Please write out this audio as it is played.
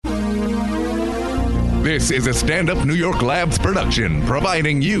This is a Stand Up New York Labs production,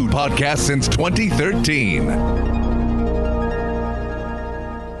 providing you podcasts since 2013.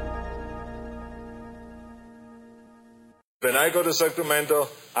 When I go to Sacramento,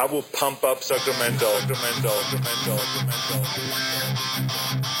 I will pump up Sacramento.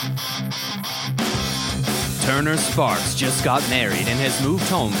 Turner Sparks just got married and has moved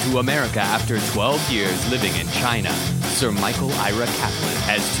home to America after 12 years living in China. Sir Michael Ira Kaplan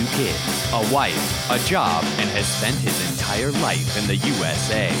has 2 kids, a wife, a job, and has spent his entire life in the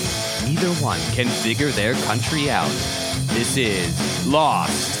USA. Neither one can figure their country out. This is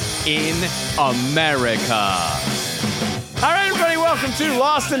Lost in America. All right, everybody, welcome to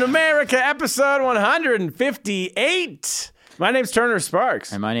Lost in America, episode 158. My name's Turner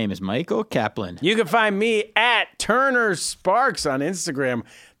Sparks. And my name is Michael Kaplan. You can find me at Turner Sparks on Instagram.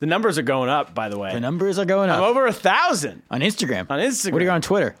 The numbers are going up, by the way. The numbers are going up. I'm over 1,000. On Instagram. On Instagram. What are you on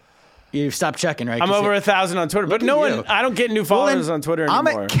Twitter? You stopped checking, right? I'm over 1,000 on Twitter, but I don't get new followers on Twitter anymore. I'm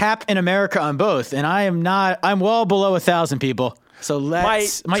at Cap in America on both, and I'm well below 1,000 people. So my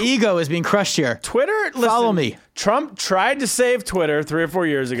ego is being crushed here. Twitter, follow me. Trump tried to save Twitter 3 or 4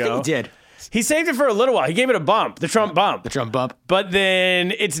 years ago. He did. He saved it for a little while. He gave it a bump, the Trump bump. The Trump bump. But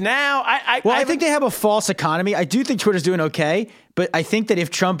then it's now... I think they have a false economy. I do think Twitter's doing okay, but I think that if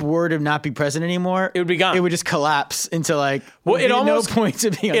Trump were to not be president anymore... It would be gone. It would just collapse into no point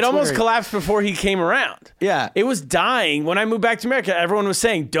to being on It Twitter. almost collapsed before he came around. Yeah. It was dying. When I moved back to America, everyone was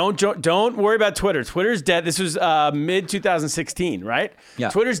saying, don't worry about Twitter. Twitter's dead. This was mid-2016, right?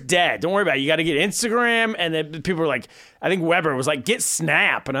 Yeah. Twitter's dead. Don't worry about it. You got to get Instagram. And then people were like... I think Weber was like, get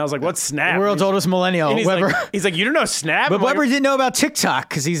Snap. And I was like, what's Snap? World's oldest millennial, Weber. He's like, you don't know Snap? But Weber didn't know about TikTok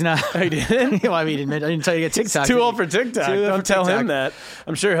because he's not. He didn't? Well, I didn't tell you to get TikTok. He's too old for TikTok. Don't tell him that.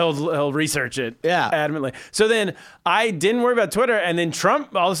 I'm sure he'll research it adamantly. So then I didn't worry about Twitter. And then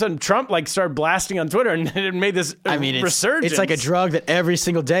Trump, all of a sudden, started blasting on Twitter and it made this resurgence. It's like a drug that every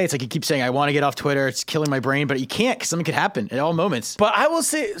single day, it's like you keep saying, I want to get off Twitter. It's killing my brain. But you can't because something could happen at all moments. But I will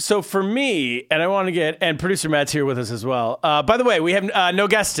say, so for me, and I want to get, and producer Matt's here with us as well. By the way, we have no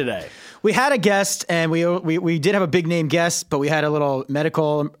guest today. We had a guest, and we did have a big name guest, but we had a little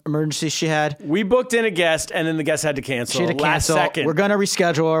medical emergency she had. We booked in a guest, and then the guest had to cancel. She had to cancel. Last second. We're going to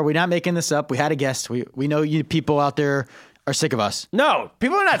reschedule her. We're not making this up. We had a guest. We know you people out there are sick of us. No,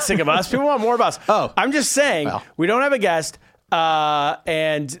 people are not sick of us. People want more of us. Oh. I'm just saying, we don't have a guest,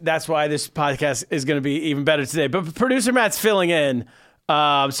 and that's why this podcast is going to be even better today. But producer Matt's filling in,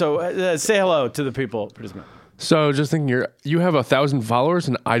 so say hello to the people, producer Matt. So just thinking, you have 1,000 followers,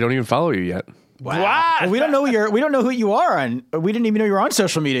 and I don't even follow you yet. Wow. Well, we don't know who you are on. We didn't even know you were on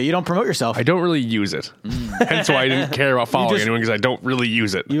social media. You don't promote yourself. I don't really use it. Hence why I didn't care about following anyone, because I don't really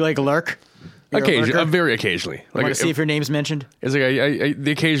use it. You lurk? Occasionally, very occasionally. Want to see if your name's mentioned? It's like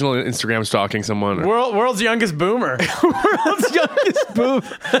the occasional Instagram stalking someone. World's youngest boomer. World's youngest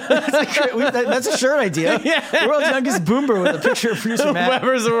boomer. That's a shirt idea. Yeah. World's youngest boomer with a picture of producer Matt.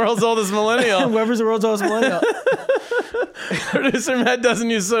 Weber's the world's oldest millennial. Weber's the world's oldest millennial. Producer Matt doesn't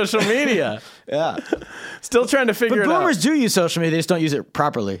use social media. Yeah. Still trying to figure it out. But boomers do use social media. They just don't use it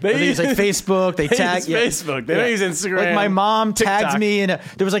properly. They use like Facebook. They tag. Facebook. They don't use Instagram. Like my mom TikTok. tagged me there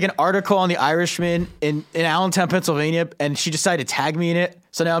was like an article on the Irishman in Allentown, Pennsylvania, and she decided to tag me in it.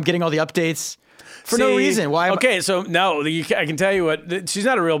 So now I'm getting all the updates. For no reason. Why? So no, I can tell you what. She's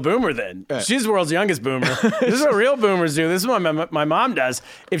not a real boomer then. She's the world's youngest boomer. This is what real boomers do. This is what my mom does.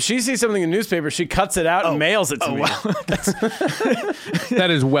 If she sees something in the newspaper, she cuts it out and mails it to me. Wow. That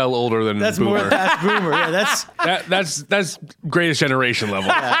is well older than that's boomer. More past boomer. Yeah, that's greatest generation level.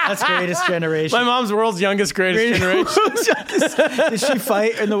 Yeah, that's greatest generation. My mom's world's youngest greatest generation. Did she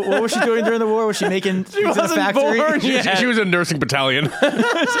fight? What was she doing during the war? Was she making she things in the factory? Born yet. She was in a nursing battalion.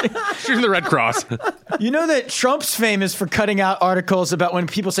 She was in the Red Cross. You know that Trump's famous for cutting out articles about when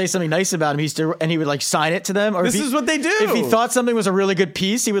people say something nice about him. And he would like sign it to them. Or this is what they do. If he thought something was a really good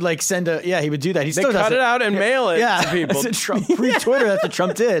piece, he would like send he would do that. He still cut it out and mail it to people. That's Trump pre-Twitter. That's what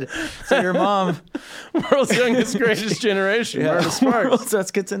Trump did. So your mom, world's youngest greatest generation. Yeah. Sparks. So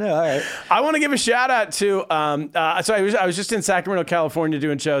that's good to know. All right. I want to give a shout out to. So I was just in Sacramento, California,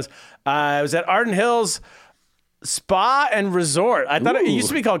 doing shows. I was at Arden Hills Spa and Resort. I thought it used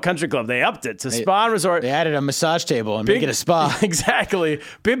to be called Country Club. They upped it to Spa and Resort. They added a massage table and make it a spa. Exactly.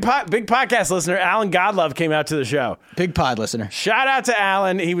 Big podcast listener, Alan Godlove, came out to the show. Big pod listener. Shout out to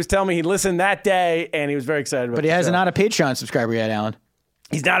Alan. He was telling me he listened that day, and he was very excited about it. But he hasn't not a Patreon subscriber yet, Alan.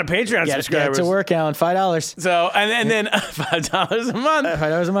 He's not a Patreon subscriber. Get to work, Alan. $5. So, and then $5 a month.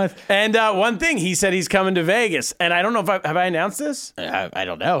 $5 a month. And one thing, he said he's coming to Vegas. And I don't know if have I announced this? I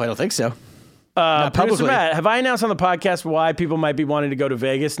don't know. I don't think so. Producer Matt, have I announced on the podcast why people might be wanting to go to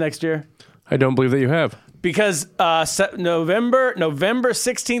Vegas next year? I don't believe that you have. Because November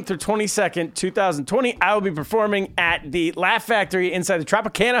 16th through 22nd, 2020, I will be performing at the Laugh Factory inside the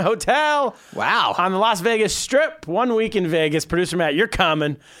Tropicana Hotel. Wow. On the Las Vegas Strip. 1 week in Vegas. Producer Matt, you're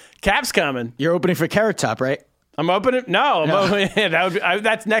coming. Cap's coming. You're opening for Carrot Top, right? I'm opening. No, I'm opening.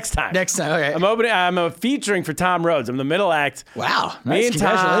 That's next time. Next time, okay. I'm opening. I'm featuring for Tom Rhodes. I'm the middle act. Wow. Me Nice. and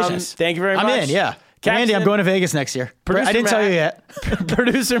Tom. Congratulations. Thank you very much. I'm in, yeah. Randy, I'm going to Vegas next year. I didn't tell you yet.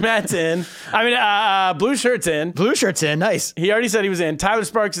 Producer Matt's in. Blue Shirt's in. Blue Shirt's in. Nice. He already said he was in. Tyler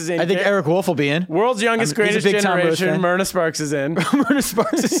Sparks is in. I think Eric Wolf will be in. World's Youngest, Greatest Generation. Myrna Sparks is in. Myrna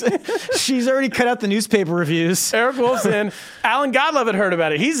Sparks is in. She's already cut out the newspaper reviews. Eric Wolf's in. Alan Godlove had heard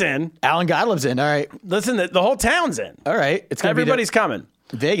about it. He's in. Alan Godlove's in. All right. Listen, the whole town's in. All right. It's gonna Everybody's coming.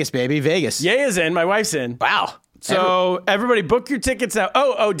 Vegas, baby. Vegas. Ye is in. My wife's in. Wow. So everybody book your tickets now.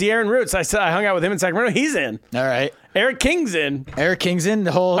 De'Aaron Roots. I hung out with him in Sacramento. He's in. All right. Eric King's in. Eric King's in.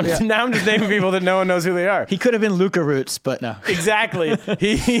 The whole. Yeah. Now I'm just naming people that no one knows who they are. He could have been Luca Roots, but no. Exactly.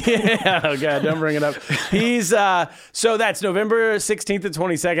 Oh God, don't bring it up. He's so that's November 16th and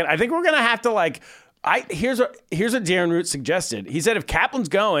 22nd. I think we're gonna have to here's what De'Aaron Roots suggested. He said if Kaplan's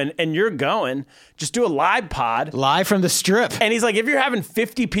going and you're going, just do a live pod. Live from the Strip. And he's like, if you're having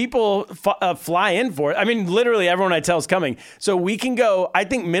 50 people fly in for it, I mean, literally everyone I tell is coming. So we can go, I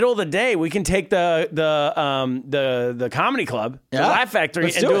think middle of the day, we can take the comedy club, the Laugh Factory,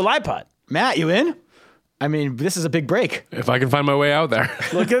 and do a live pod. Matt, you in? I mean, this is a big break. If I can find my way out there.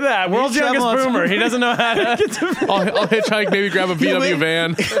 Look at that. World's youngest boomer. He doesn't know how to. I'll hitchhike, maybe grab a VW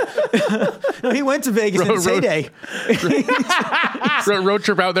van. No, he went to Vegas in his heyday. Road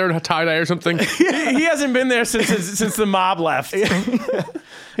trip out there in a tie-dye or something. He hasn't been there since the mob left.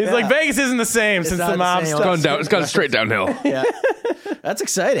 He's like, Vegas isn't the same since the mob stopped. It's gone straight downhill. Yeah. That's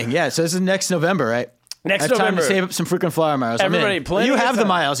exciting. Yeah, so this is next November, right? Next November. Time to November. save up some frequent flyer miles. Everybody, plenty You of have the time.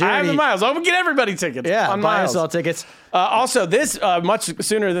 miles. I have the miles. I'm going to get everybody tickets. Yeah, on buy miles. us all tickets. Also, this, much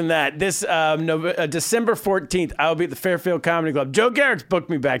sooner than that, this December 14th, I'll be at the Fairfield Comedy Club. Joe Garrett's booked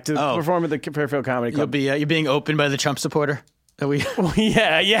me back to perform at the Fairfield Comedy Club. You're being opened by the Trump supporter?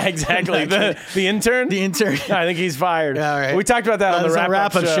 Yeah, exactly. The intern? The intern. I think he's fired. All right. We talked about that on the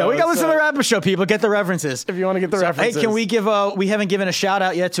wrap-up show. We got to listen to the wrap-up show, people. Get the references. If you want to get the references. Hey, can we give we haven't given a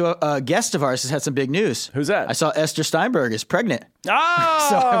shout-out yet to a guest of ours who's had some big news. Who's that? I saw Esther Steinberg is pregnant.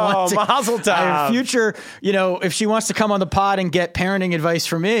 Oh, Mazel tov. Future, if she wants to come on the pod and get parenting advice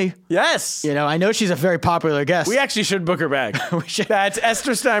from me. Yes. I know she's a very popular guest. We actually should book her back. That's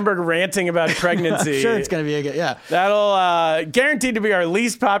Esther Steinberg ranting about pregnancy. I'm sure it's going to be a good, yeah. That'll guaranteed to be our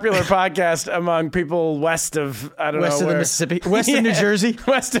least popular podcast among people west of, I don't know West of the Mississippi. West of New Jersey.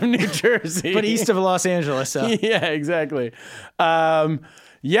 West of New Jersey. But east of Los Angeles. So. Yeah, exactly.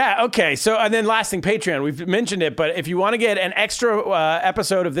 Yeah, okay. So, and then last thing, Patreon. We've mentioned it, but if you want to get an extra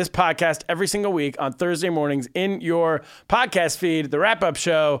episode of this podcast every single week on Thursday mornings in your podcast feed, the wrap-up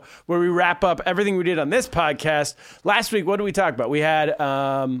show, where we wrap up everything we did on this podcast. Last week, what did we talk about? We had,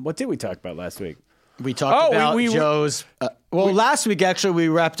 what did we talk about last week? We talked about Joe's. Last week actually we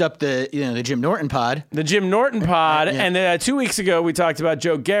wrapped up the Jim Norton pod. The Jim Norton pod, Yeah. and then 2 weeks ago we talked about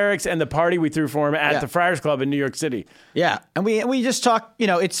Joe Garrick's and the party we threw for him at the Friars Club in New York City. Yeah, and we just talked.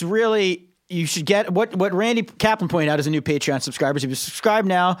 It's really you should get what Randy Kaplan pointed out as a new Patreon subscribers. If you subscribe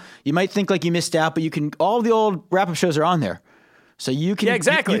now, you might think like you missed out, but you can. All the old wrap up shows are on there. So you can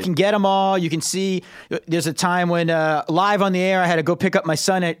exactly. You can get them all. You can see. There's a time when live on the air, I had to go pick up my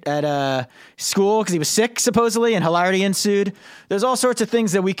son at school because he was sick supposedly, and hilarity ensued. There's all sorts of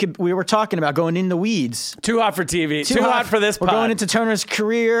things that we were talking about going in the weeds. Too hot for TV. Too hot for this. We're pod. going into Turner's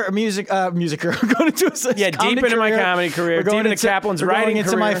career, music career. We're going into his deep into career. my comedy career. We're going deep into Kaplan's writing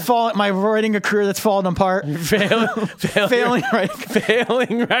into career. my writing a career that's fallen apart. Failing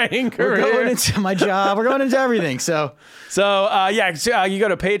writing career. We're going into my job. We're going into everything. So you go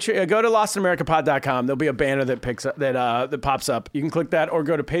to Patreon, go to lostinamericapod.com. There'll be a banner that pops up. You can click that or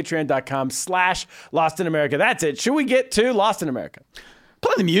go to patreon.com/lostinamerica. That's it. Should we get to Lost in America?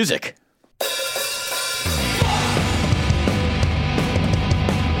 Play the music.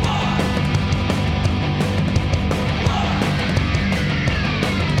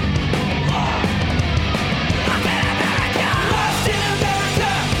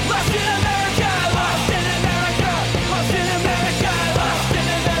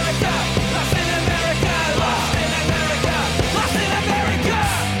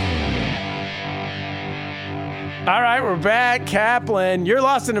 All right, we're back. Kaplan, you're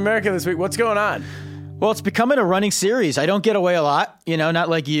Lost in America this week. What's going on? Well, it's becoming a running series. I don't get away a lot, not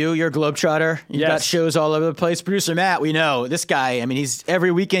like you. You're a globetrotter. You've got shows all over the place. Producer Matt, we know this guy. I mean, he's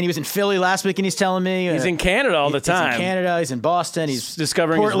every weekend. He was in Philly last week, and he's telling me. He's in Canada all the time. He's in Canada. He's in Boston. He's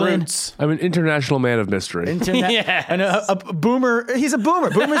discovering Portland. his roots. I'm an international man of mystery. Yes. And a boomer. He's a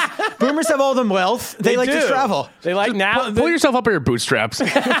boomer. Boomers have all the wealth. They like to travel. They like now. Pull yourself up by your bootstraps.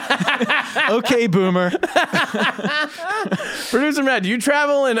 Okay, boomer. Producer Matt, do you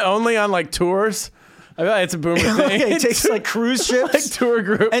travel and only on like tours? I feel like it's a boomer thing. He takes like cruise ships, like tour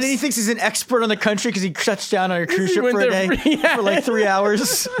groups, and then he thinks he's an expert on the country because he shuts down on a cruise ship for a day for like 3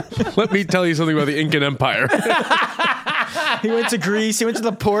 hours. Let me tell you something about the Incan Empire. He went to Greece. He went to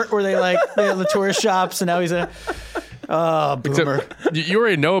the port where they have the tourist shops, and now he's a boomer. Except, you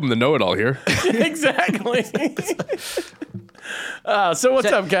already know him, the know-it-all here. Exactly. So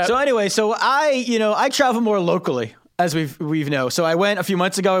what's up, Cap? So anyway, I travel more locally. As we've know. So I went a few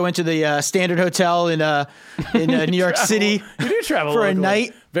months ago. I went to the Standard Hotel in New York City. You do travel for locally. A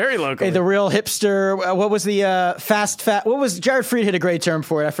night. Very locally. The real hipster. What was the fast? What was Jared Fried had a great term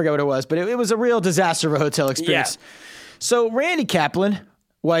for it. I forget what it was, but it was a real disaster of a hotel experience. Yeah. So Randy Kaplan,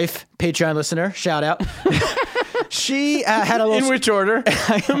 wife, Patreon listener, shout out. She had a little. In which order?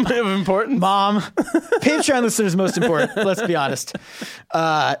 Of important. Mom. Patreon listener is most important. Let's be honest.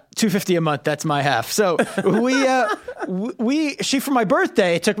 $250 a month. That's my half. So she for my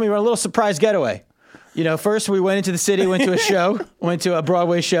birthday took me on a little surprise getaway. First we went into the city, went to a show, went to a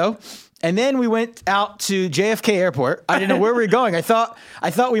Broadway show. And then we went out to JFK Airport. I didn't know where we were going. I thought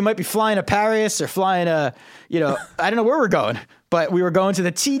we might be flying to Paris or flying to, I don't know where we're going. But we were going to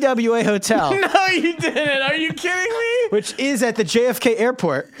the TWA Hotel. No, you didn't. Are you kidding me? Which is at the JFK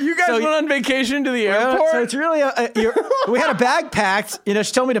Airport. You guys went on vacation to the airport? So it's really we had a bag packed. She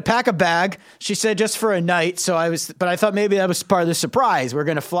told me to pack a bag. She said just for a night. But I thought maybe that was part of the surprise. We're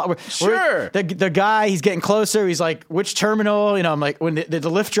going to fly. Sure. The guy, he's getting closer. He's like, which terminal? I'm like, when the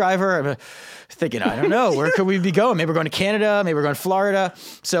Lyft driver, I'm thinking, I don't know. Where could we be going? Maybe we're going to Canada. Maybe we're going to Florida.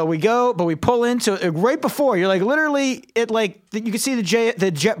 So we go, but we pull into right before. You're like literally you can see the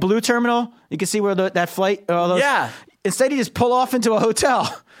JetBlue terminal. You can see where that flight. All those, yeah. Instead, you just pull off into a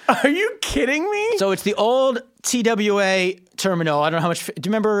hotel. Are you kidding me? So it's the old TWA terminal. I don't know how much. Do you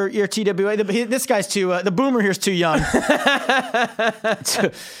remember your TWA? This guy's the boomer here's too young.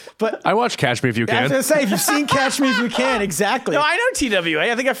 But I watch Catch Me If You Can. I was going to say, if you've seen Catch Me If You Can, exactly. No, I know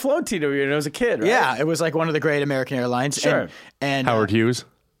TWA. I think I flew TWA when I was a kid, right? Yeah, it was like one of the great American airlines. Sure. And Howard Hughes.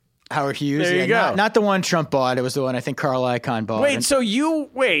 Howard Hughes. There you go. Not the one Trump bought. It was the one I think Carl Icahn bought. So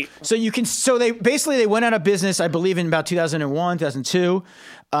they went out of business, I believe, in about 2001, 2002.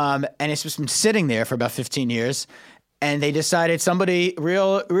 And it's just been sitting there for about 15 years. And they decided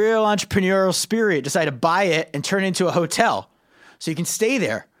real entrepreneurial spirit, decided to buy it and turn it into a hotel. So you can stay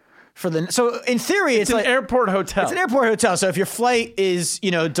there. So in theory, it's an like airport hotel. It's an airport hotel. So if your flight is,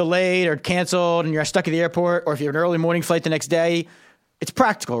 delayed or canceled and you're stuck at the airport, or if you have an early morning flight the next day, it's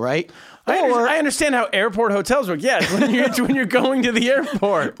practical, right? I understand how airport hotels work. Yeah, when you're going to the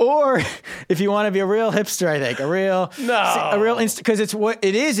airport. Or if you want to be a real hipster, I think because it's what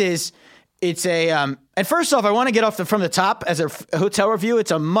it is it's a and first off, I want to get off from the top as a hotel review. It's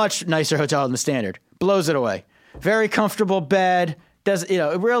a much nicer hotel than the Standard. Blows it away. Very comfortable bed.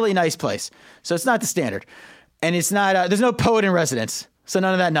 A really nice place. So it's not the Standard, and it's not. There's no poet in residence. So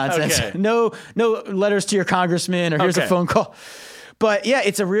none of that nonsense. Okay. No letters to your congressman or here's a phone call. But yeah,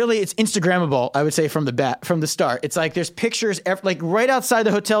 it's Instagrammable, I would say, from the start. It's like there's pictures, like right outside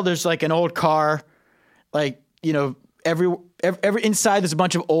the hotel, there's like an old car, like, every inside there's a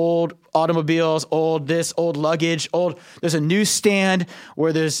bunch of old automobiles, old luggage, there's a newsstand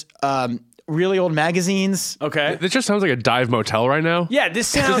where there's really old magazines. Okay. This just sounds like a dive motel right now. Yeah, this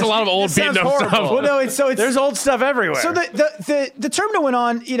sounds... There's a lot of old beaten up stuff. Well, no, it's there's old stuff everywhere. So the terminal went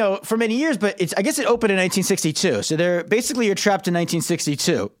on, for many years, but I guess it opened in 1962. So you're trapped in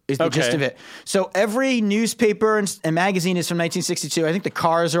 1962 is the gist of it. So every newspaper and magazine is from 1962. I think the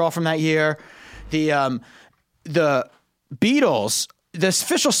cars are all from that year. The Beatles, the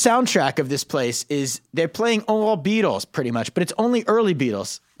official soundtrack of this place is they're playing all Beatles pretty much, but it's only early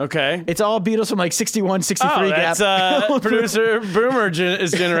Beatles. Okay. It's all Beatles from like 61, 63 that's producer Boomer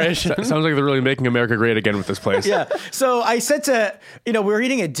generation. Sounds like they're really making America great again with this place. Yeah. So I said to, we were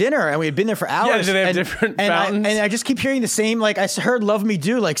eating at dinner and we had been there for hours. Yeah, do they have different fountains? I just keep hearing the same, like I heard Love Me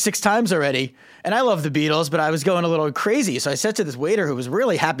Do like 6 times already. And I love the Beatles, but I was going a little crazy. So I said to this waiter who was a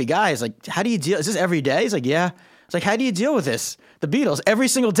really happy guy, he's like, how do you deal? Is this every day? He's like, yeah. It's like, how do you deal with this? The Beatles, every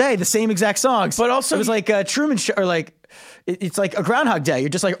single day, the same exact songs. But also, it was like a Truman Show, or like, it's like a Groundhog Day. You're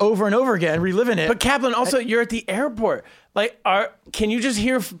just like over and over again reliving it. But Kaplan, also, you're at the airport. Can you just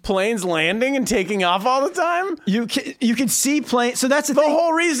hear planes landing and taking off all the time? You can see planes. So that's the The thing.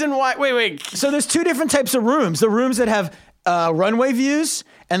 whole reason why. Wait. So there's two different types of rooms. The rooms that have runway views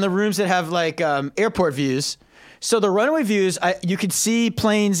and the rooms that have like airport views. So the runway views, you could see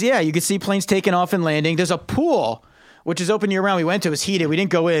planes. Yeah, you could see planes taking off and landing. There's a pool, which is open year round. We went to, it was heated. We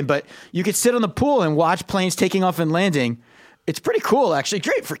didn't go in, but you could sit on the pool and watch planes taking off and landing. It's pretty cool, actually.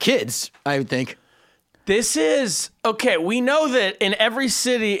 Great for kids, I would think. This is okay. We know that in every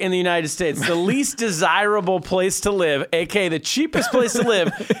city in the United States, the least desirable place to live, aka the cheapest place to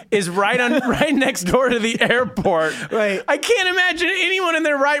live, is right next door to the airport. Right. I can't imagine anyone in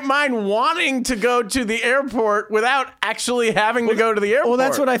their right mind wanting to go to the airport without actually having to go to the airport. Well,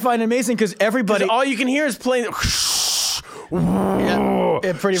 that's what I find amazing because everybody. all you can hear is planes.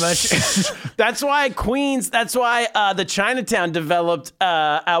 Yeah, pretty much. That's why the Chinatown developed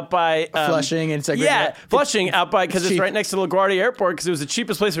out by Flushing and it's like Flushing out by because it's cheap. right next to LaGuardia Airport because it was the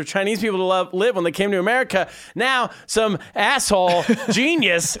cheapest place for Chinese people to live when they came to America. Now some asshole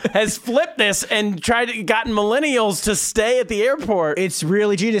genius has flipped this and gotten millennials to stay at the airport. It's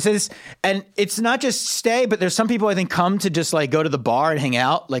really genius. And it's not just stay, but there's some people I think come to just like go to the bar and hang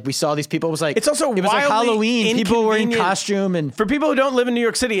out. Like we saw these people. It was like wildly Halloween. People were in inconvenient. costume and For people who don't live in New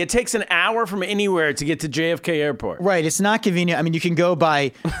York City, it takes an hour from anywhere to get to JFK Airport. right. It's not convenient. I mean, you can go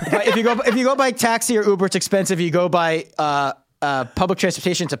by if you go by taxi or Uber, it's expensive. You go by public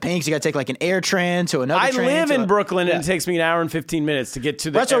transportation, it's a pain because you got to take like an AirTran to another. I train live to in Brooklyn, and it takes me an hour and 15 minutes to get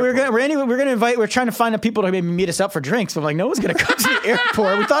to the That's why airport. we're gonna invite. We're trying to find people to maybe meet us up for drinks. But I'm like, no one's gonna come to the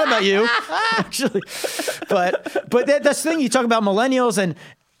airport. We thought about you, actually. But that's the thing. You talk about millennials, and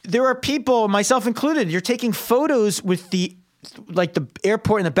there are people, myself included. You're taking photos with the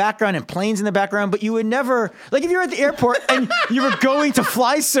airport in the background and planes in the background, but you would never, like if you're at the airport and you were going to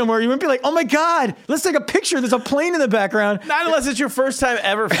fly somewhere, you wouldn't be like, oh my God, let's take a picture. There's a plane in the background. Not unless it's your first time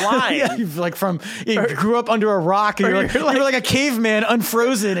ever flying. Yeah, you grew up under a rock and you're like a caveman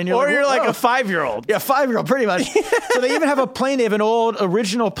unfrozen and You're like "Whoa." a 5-year-old. Yeah, 5-year-old, pretty much. So they even have a plane. They have an old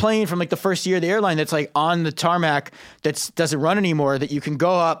original plane from like the first year of the airline that's like on the tarmac that doesn't run anymore that you can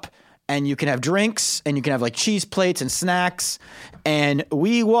go up and you can have drinks and you can have like cheese plates and snacks. And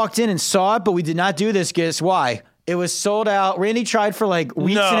we walked in and saw it, but we did not do this. Guess why? It was sold out. Randy tried for like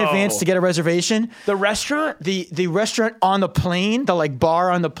weeks in advance to get a reservation. The restaurant? The restaurant on the plane, the like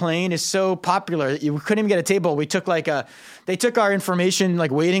bar on the plane is so popular that you couldn't even get a table. We took they took our information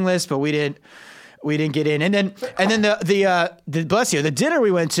like waiting list, but we didn't get in. And then the bless you, the dinner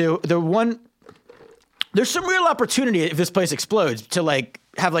we went to, there's some real opportunity if this place explodes to like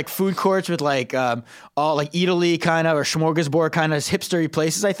have like food courts with like all like Eataly kind of or smorgasbord kind of hipstery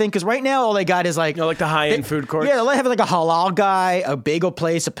places, I think. Because right now all they got is like like the high-end food courts? Yeah, they have like a halal guy, a bagel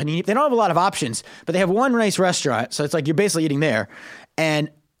place, a panini. They don't have a lot of options, but they have one nice restaurant. So it's like you're basically eating there. And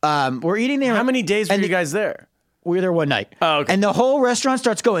we're eating there. How many days were you guys there? We were there one night. Oh, okay. And the whole restaurant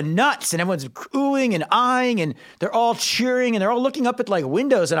starts going nuts, and everyone's oohing and eyeing, and they're all cheering, and they're all looking up at like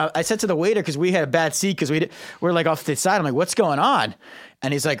windows. And I said to the waiter, because we had a bad seat, because we're like off to the side. I'm like, what's going on?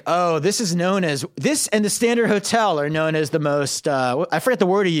 And he's like, oh, this and the Standard Hotel are known as the most, I forget the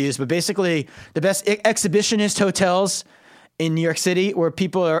word he used, but basically the best exhibitionist hotels in New York City, where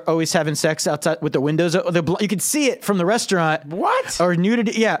people are always having sex outside with the windows. You can see it from the restaurant. What? Or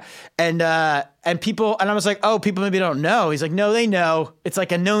nudity, yeah. And people, and I was like, oh, people maybe don't know. He's like, no, they know. It's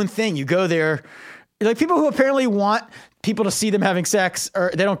like a known thing. You go there. Like people who apparently want people to see them having sex,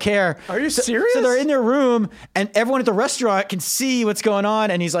 or they don't care. Are you serious? So they're in their room, and everyone at the restaurant can see what's going on.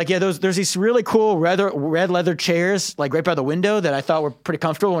 And he's like, yeah, there's these really cool red leather chairs, like right by the window, that I thought were pretty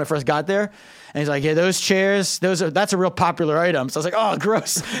comfortable when I first got there. And he's like, yeah, those chairs, that's a real popular item. So I was like, oh,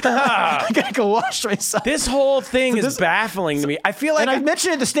 gross. I gotta go wash myself. This whole thing is baffling to me. I feel like And I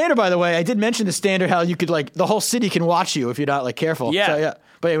mentioned at the Standard, by the way. I did mention the Standard, how you could like the whole city can watch you if you're not like careful. Yeah. So, yeah.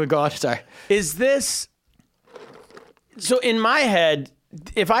 But anyway, go on. Sorry. Is this... So in my head,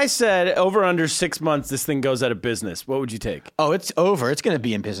 if I said over under 6 months this thing goes out of business, what would you take? Oh, it's over. It's going to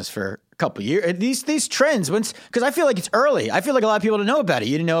be in business for a couple of years. These trends, because I feel like it's early. I feel like a lot of people don't know about it.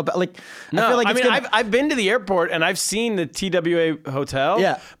 You didn't know about I've been to the airport and I've seen the TWA hotel.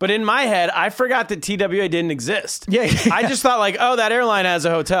 Yeah. But in my head, I forgot that TWA didn't exist. Yeah. I just thought like, oh, that airline has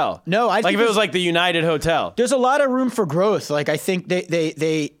a hotel. No, I like think if it was like the United Hotel. There's a lot of room for growth. Like I think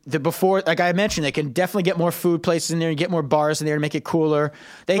they before, like I mentioned, they can definitely get more food places in there and get more bars in there to make it cooler.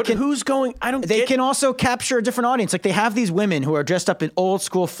 Who's going? They can also capture a different audience. Like they have these women who are dressed up in old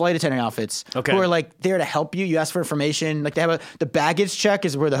school flight attendant outfits. outfits Okay. who are like there to help you. You ask for information. Like they have the baggage check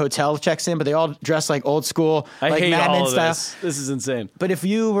is where the hotel checks in, but they all dress like old school, I like hate Mad all Men of style. this. This is insane. But if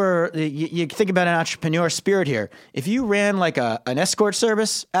you were, you think about an entrepreneur spirit here. If you ran like an escort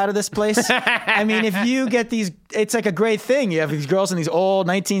service out of this place, I mean, if you get these, it's like a great thing. You have these girls in these old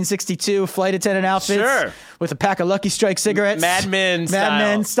 1962 flight attendant outfits Sure. with a pack of Lucky Strike cigarettes. Mad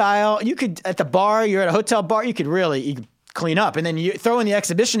Men style. You could, at the bar, you're at a hotel bar, you could clean up. And then you throw in the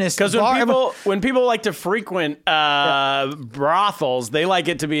exhibitionist. Because when people like to frequent brothels, they like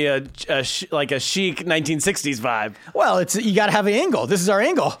it to be like a chic 1960s vibe. Well, you got to have an angle. This is our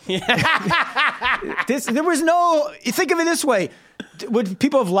angle. There was no. Think of it this way: would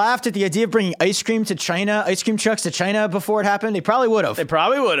people have laughed at the idea of bringing ice cream trucks to China before it happened? They probably would have. They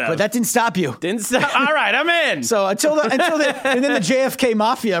probably would have. But that didn't stop you. Didn't stop. All right, I'm in. So and then the JFK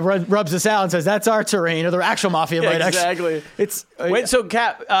mafia rubs us out and says that's our terrain, or the actual mafia might exactly. Wait, so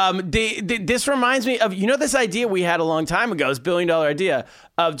Cap, this reminds me of this idea we had a long time ago, this $1 billion idea.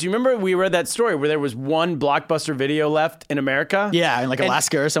 Do you remember we read that story where there was one Blockbuster Video left in America? Yeah, in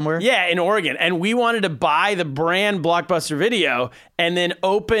Alaska or somewhere. Yeah, in Oregon, and we wanted to buy the brand Blockbuster Video and then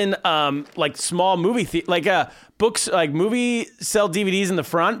open like small movie books, like movie sell DVDs in the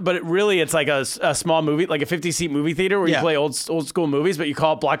front, but it's like a small movie, like a 50-seat movie theater where you play old school movies, but you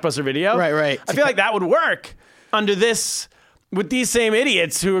call it Blockbuster Video. Right. I feel like that would work under this. With these same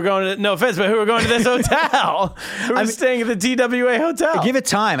idiots who are going to, no offense, but who are going to this hotel, who are staying at the TWA hotel. Give it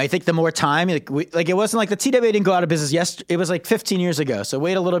time. I think the more time, it wasn't like the TWA didn't go out of business yesterday. It was like 15 years ago. So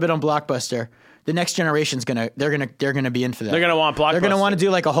wait a little bit on Blockbuster. The next generation's they're gonna be in for that. They're gonna want Blockbuster. They're gonna want to do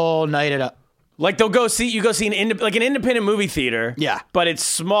like a whole night at a. Like you go see an independent movie theater. Yeah. But it's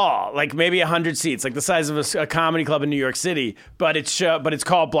small, like maybe 100 seats, like the size of a comedy club in New York City. But it's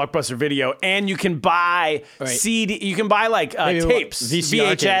called Blockbuster Video, and you can buy CD. You can buy like tapes,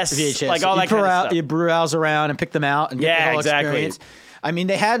 VHS, like all that kind of stuff. You browse around and pick them out and get the whole experience. I mean,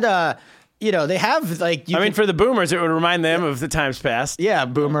 they had. They have like. For the boomers, it would remind them of the times past. Yeah,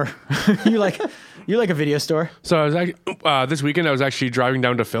 boomer. you like a video store. So I was this weekend. I was actually driving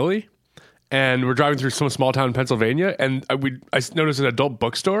down to Philly. And we're driving through some small town in Pennsylvania, and I noticed an adult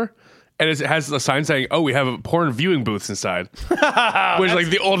bookstore, and it has a sign saying, "Oh, we have porn viewing booths inside," which is like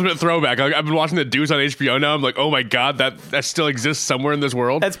the ultimate throwback. Like, I've been watching The Deuce on HBO now. I'm like, oh my god, that still exists somewhere in this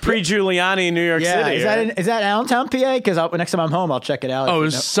world. That's pre-Giuliani in New York City. Is that Allentown, PA? Because next time I'm home, I'll check it out. Oh, it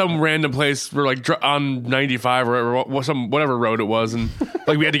was some random place where like on 95 or whatever road it was, and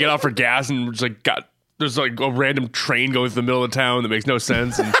like we had to get out for gas, and just like there's like a random train going through the middle of town that makes no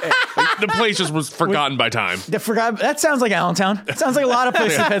sense, and the place just was forgotten by time. That sounds like Allentown. It sounds like a lot of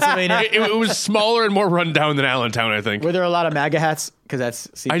places in Pennsylvania. It was smaller and more run down than Allentown, I think. Were there a lot of MAGA hats?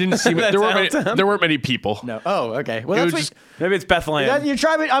 Because I didn't see. There weren't many people. No. Oh, okay. Well, maybe it's Bethlehem. You're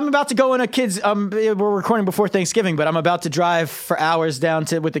driving. I'm about to go on a kids. We're recording before Thanksgiving, but I'm about to drive for hours down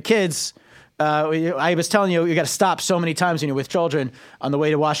with the kids. I was telling you got to stop so many times when you're with children on the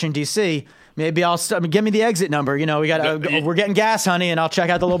way to Washington D.C. Maybe give me the exit number. We're getting gas, honey, and I'll check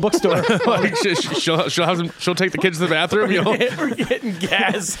out the little bookstore. she'll take the kids to the bathroom. We're getting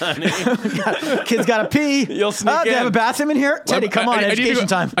gas, honey. Kids got to pee. You'll sneak in. Do you have a bathroom in here? Teddy, come on, education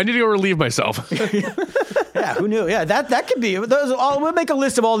time. I need to go relieve myself. Yeah, who knew? Yeah, that could be. We'll make a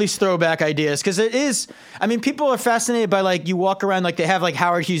list of all these throwback ideas because it is. I mean, people are fascinated by you walk around they have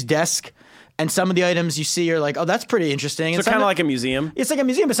Howard Hughes' desk. And some of the items you see are like, oh, that's pretty interesting. So kind of like a museum. It's like a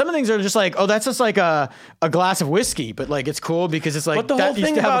museum, but some of the things are just like, oh, that's just like a glass of whiskey. But it's cool because it's like but the whole thing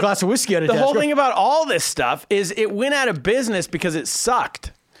used to have a glass of whiskey on a desk. The whole thing about all this stuff is it went out of business because it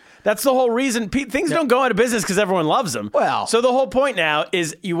sucked. That's the whole reason. Things don't go out of business because everyone loves them. Well, so the whole point now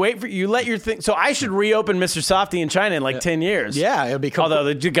is you let your thing. So I should reopen Mr. Softy in China in 10 years. Yeah, it'll be cool.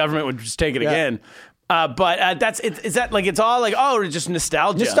 Although the government would just take it again. But is that it's all like, oh, just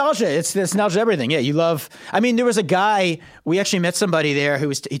nostalgia. Nostalgia. It's nostalgia everything. Yeah, you love. I mean, there was a guy, we actually met somebody there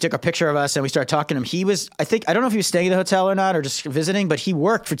he took a picture of us and we started talking to him. He was, I don't know if he was staying at the hotel or not or just visiting, but he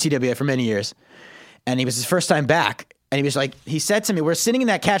worked for TWA for many years. And he was his first time back. And he was like, he said to me, we're sitting in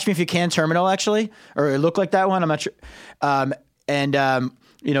that Catch Me If You Can terminal actually, or it looked like that one. I'm not sure.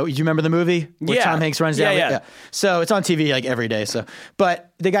 Do you remember the movie where Tom Hanks runs down? Yeah. So it's on TV every day. So,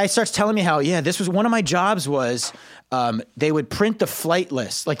 but the guy starts telling me how, this was one of my jobs was they would print the flight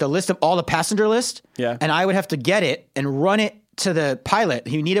list, like the list of all the passenger list. Yeah. And I would have to get it and run it to the pilot.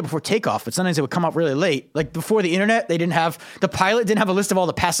 He needed it before takeoff, but sometimes it would come up really late. Like before the internet, the pilot didn't have a list of all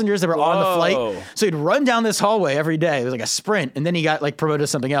the passengers that were on the flight. So he'd run down this hallway every day. It was like a sprint. And then he got like promoted to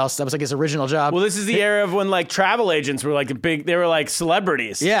something else. That was like his original job. Well, this is the era of when like travel agents were like they were like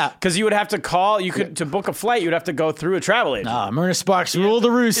celebrities. Yeah. Because you would have to call, to book a flight, you'd have to go through a travel agent. Myrna Sparks ruled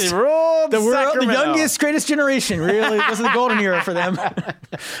the roost. It ruled the world, the Sacramento. youngest, greatest generation. Really, this is the golden era for them.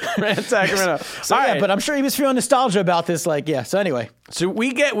 Ran Sacramento. So All yeah, right. but I'm sure he was feeling nostalgia about this. Like, yeah. So anyway, So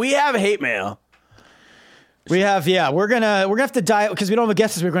we have hate mail. we're gonna have to dive because we don't have a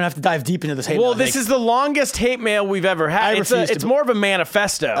guest. We're gonna have to dive deep into this hate. Well, mail, I this think. is the longest hate mail we've ever had. It's more of a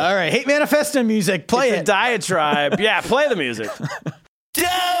manifesto. All right, hate manifesto music. Play It's a it. diatribe. Yeah, play the music.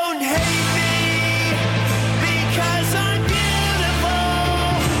 Don't hate me because I'm beautiful.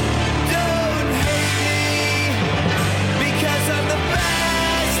 Don't hate me because I'm the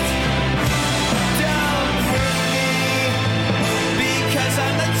best. Don't hate me because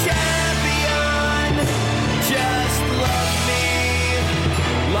I'm the champion. Just love me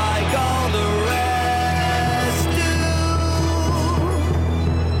like all the rest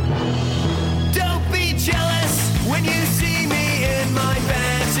do. Don't be jealous when you see me in my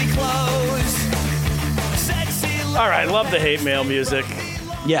fancy clothes. Sexy All right, love the hate mail music.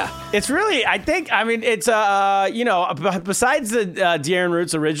 Yeah. It's really, it's, besides the De'Aaron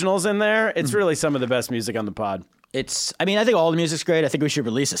Roots originals in there, it's really some of the best music on the pod. I think all the music's great. I think we should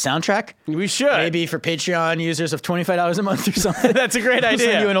release a soundtrack. We should. Maybe for Patreon users of $25 a month or something. That's a great We'll idea.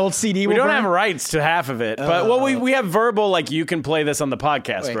 send you an old CD. We we'll don't burn. have rights to half of it, but we have verbal, like you can play this on the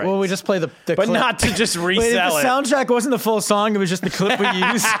podcast, Wait, right? well, we just play the but clip. not to just Wait, if resell the it. soundtrack wasn't the full song, it was just the clip we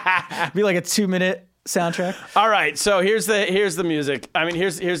used. It'd be like a 2-minute soundtrack. All right, so here's the music. I mean,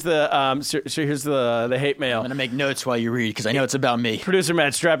 here's the hate mail. I'm gonna make notes while you read because I know it's about me. Producer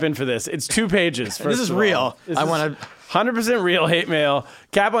Matt, strap in for this. It's 2 pages. This is real. I want to. 100% real hate mail.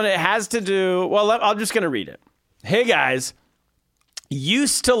 Kaplan, it has to do... Well, I'm just going to read it. Hey, guys.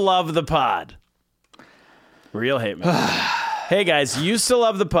 Used to love the pod. Real hate mail. Hey, guys. Used to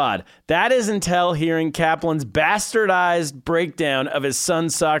love the pod. That is until hearing Kaplan's bastardized breakdown of his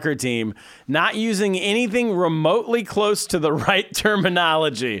son's soccer team, not using anything remotely close to the right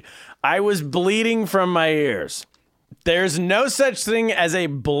terminology. I was bleeding from my ears. There's no such thing as a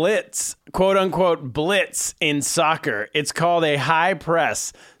blitz, quote unquote, blitz in soccer. It's called a high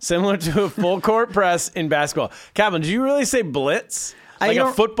press, similar to a full court press in basketball. Kaplan, did you really say blitz? Like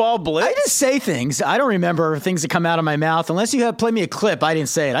a football blitz? I just say things. I don't remember things that come out of my mouth unless you have played me a clip. I didn't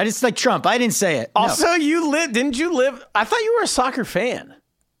say it. I just like Trump. I didn't say it. No. Also, didn't you live? I thought you were a soccer fan.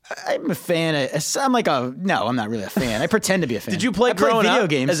 I'm a fan. I'm not really a fan. I pretend to be a fan. Did you play I played growing video up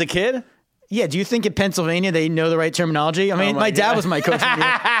games as a kid? Yeah, do you think in Pennsylvania they know the right terminology? I mean, my dad was my coach.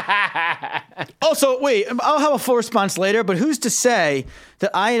 Also, wait, I'll have a full response later, but who's to say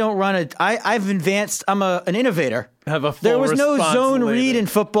that I don't run I've advanced, I'm an innovator. Have a full There was no response zone later. read in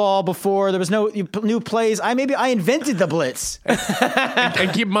football before. There was no new plays. I invented the blitz.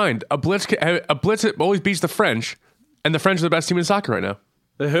 And keep in mind, a blitz always beats the French, and the French are the best team in soccer right now.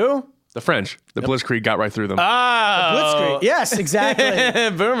 The who? The French. The Blitzkrieg got right through them. Blitzkrieg. Yes,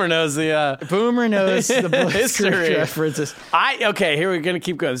 exactly. Boomer knows the Boomer knows the Blitzkrieg History. references. Okay, here we're gonna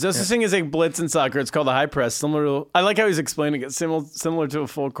keep going. There's no such thing as a blitz in soccer. It's called a high press. I like how he's explaining it. Similar to a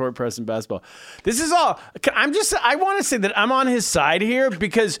full court press in basketball. This is all. I want to say that I'm on his side here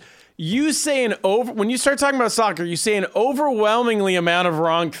because you say when you start talking about soccer, you say an overwhelmingly amount of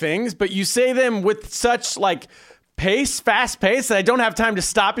wrong things, but you say them with such fast pace that I don't have time to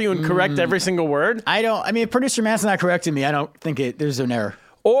stop you and correct every single word. Producer Matt's not correcting me. I don't think there's an error.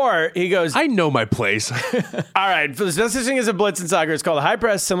 Or he goes, I know my place. all right, there's no such thing as a blitz in soccer. It's called a high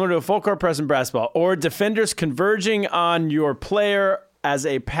press, similar to a full court press in basketball. Or defenders converging on your player as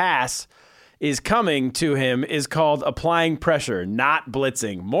a pass is coming to him is called applying pressure, not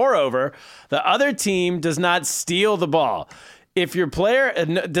blitzing. Moreover, the other team does not steal the ball. If your player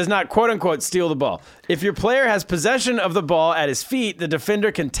does not, quote unquote, steal the ball, if your player has possession of the ball at his feet, the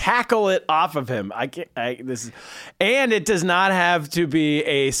defender can tackle it off of him. And it does not have to be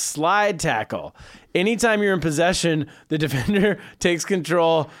a slide tackle. Anytime you're in possession, the defender takes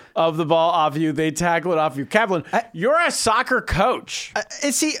control of the ball off you. They tackle it off you. Kaplan, you're a soccer coach.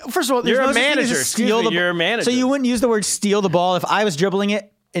 First of all, there's You're a no such thing as manager. steal the You're a manager. So you wouldn't use the word steal the ball if I was dribbling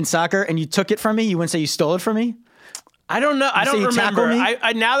it in soccer and you took it from me. You wouldn't say you stole it from me. I don't know. I don't you remember.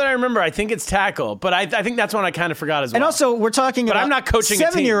 tackle me? Now that I remember, I think it's tackle, but I think that's one I kind of forgot as well. And also, we're talking But about I'm not coaching a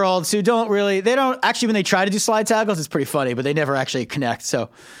team. 7-year-olds who don't actually, when they try to do slide tackles, it's pretty funny, but they never actually connect. So, all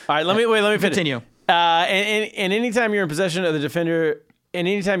right, let me finish. Continue. And anytime you're in possession of the defender, and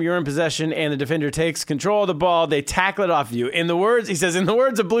anytime you're in possession and the defender takes control of the ball, they tackle it off you. In the words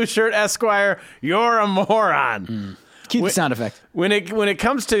of Blue Shirt Esquire, you're a moron. Keep the sound effect. When it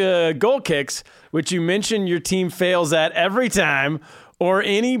comes to goal kicks, which you mentioned your team fails at every time, or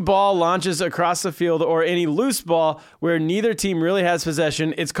any ball launches across the field, or any loose ball where neither team really has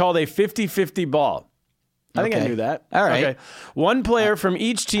possession, it's called a 50-50 ball. I think I knew that. All right. Okay. One player from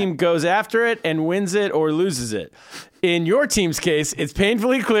each team goes after it and wins it or loses it. In your team's case, it's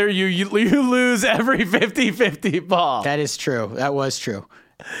painfully clear you lose every 50-50 ball. That is true. That was true.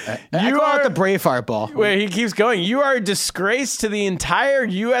 I call it the Braveheart ball. Wait, he keeps going. You are a disgrace to the entire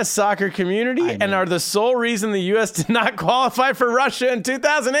U.S. soccer community and are the sole reason the U.S. did not qualify for Russia in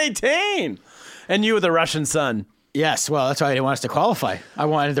 2018. And you with a Russian son. Yes, well, that's why I didn't want us to qualify. I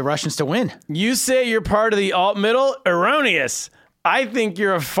wanted the Russians to win. You say you're part of the alt-middle? Erroneous. I think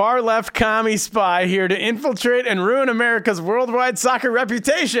you're a far-left commie spy here to infiltrate and ruin America's worldwide soccer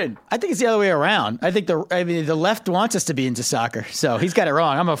reputation. I think it's the other way around. I think the left wants us to be into soccer, so he's got it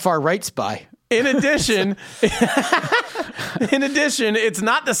wrong. I'm a far-right spy. In addition, it's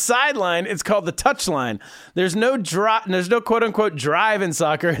not the sideline. It's called the touchline. There's no quote unquote drive in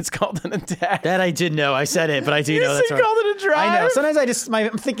soccer. It's called an attack. That I did know. I said it, but I do You know that's said right. called it a drive? I know. Sometimes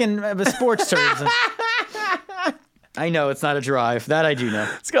I'm thinking of sports terms. I know it's not a drive. That I do know.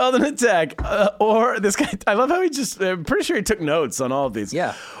 It's called an attack. Or this guy, I love how I'm pretty sure he took notes on all of these.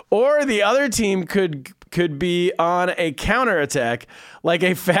 Yeah. Or the other team could be on a counterattack, like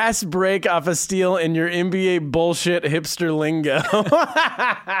a fast break off a steal in your NBA bullshit hipster lingo.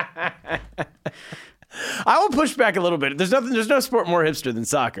 I will push back a little bit. There's no sport more hipster than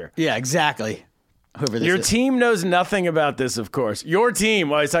soccer. Yeah, exactly. Whoever this Your is. team knows nothing about this, of course. Your team.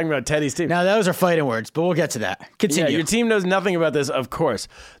 Well, he's talking about Teddy's team. Now, those are fighting words, but we'll get to that. Continue. Yeah, your team knows nothing about this, of course.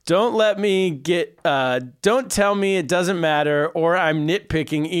 Don't tell me it doesn't matter, or I'm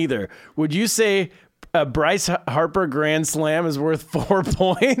nitpicking either. Would you say a Bryce Harper grand slam is worth 4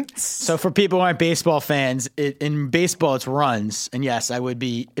 points? So for people who aren't baseball fans, in baseball it's runs, and yes, I would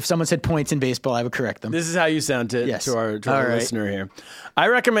be. If someone said points in baseball, I would correct them. This is how you sound Yes. to our All right. listener here. I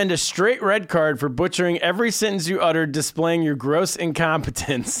recommend a straight red card for butchering every sentence you uttered, displaying your gross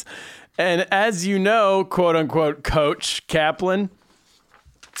incompetence. And as you know, quote unquote, Coach Kaplan,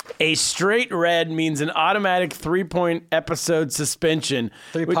 a straight red means an automatic 3-point episode suspension.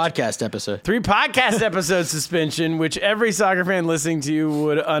 Three podcast episode. 3 podcast episode suspension, which every soccer fan listening to you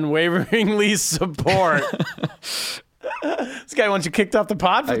would unwaveringly support. This guy wants you kicked off the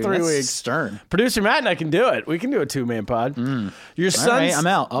pod for 3 That's weeks. stern. Producer Matt and I can do it. We can do a 2-man pod. Your son's... All right, I'm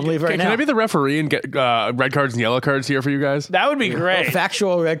out. I'll leave right now. Can I be the referee and get red cards and yellow cards here for you guys? That would be great.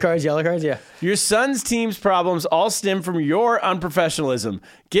 Factual red cards, yellow cards, yeah. Your son's team's problems all stem from your unprofessionalism.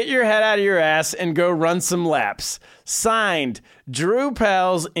 Get your head out of your ass and go run some laps. Signed, Drew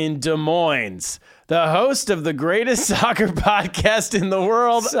Pels in Des Moines, the host of the greatest soccer podcast in the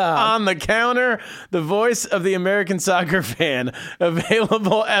world, On the Counter, the voice of the American soccer fan,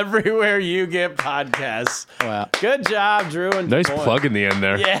 available everywhere you get podcasts. Wow. Good job, Drew. And Nice Des Moines. plug in the end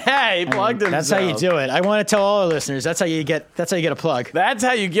there. Yeah, he plugged himself. That's how you do it. I want to tell all our listeners that's how you get a plug. That's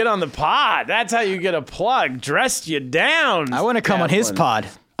how you get on the pod. That's how you get a plug. Dressed you down. I want to come on his Kaplan.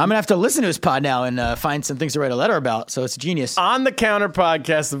 pod. I'm gonna have to listen to his pod now and find some things to write a letter about. So it's genius. On the Counter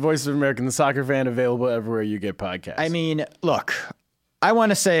podcast, the voice of American, the soccer fan, available everywhere you get podcasts. I mean, look, I want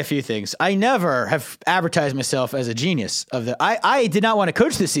to say a few things. I never have advertised myself as a genius of the. I did not want to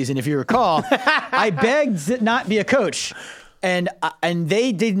coach this season, if you recall. I begged to not be a coach, and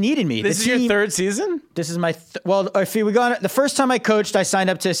they needed me. this is your 3rd season? This is my well. If we go on, the first time I coached, I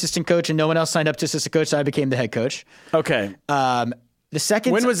signed up to assistant coach, and no one else signed up to assistant coach, so I became the head coach. Okay. The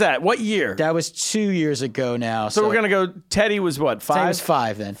second When was that? What year? that was 2 years ago now. so we're going to go, Teddy was what, 5? Teddy was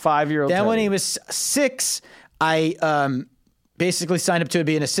 5 then. 5-year-old Then when Teddy. he was 6, I basically signed up to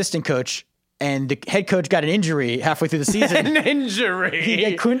be an assistant coach, and the head coach got an injury halfway through the season. An injury.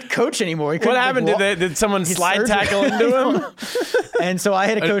 He couldn't coach anymore. He What couldn't, happened? Did someone slide surgery. tackle into him? And so I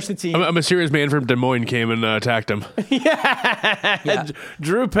had to coach the team. A mysterious man from Des Moines came and attacked him.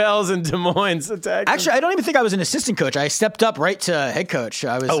 Drew Pels in Des Moines attacked him. Actually, I don't even think I was an assistant coach. I stepped up right to head coach.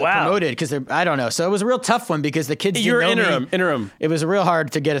 I was wow. promoted because I don't know. So it was a real tough one because the kids didn't You're know me. interim. It was real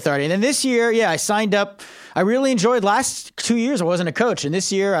hard to get authority. And then this year, I signed up. I really enjoyed last 2 years. I wasn't a coach, and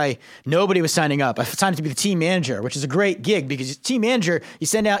this year, nobody was was signing up. I signed up to be the team manager, which is a great gig because team manager, you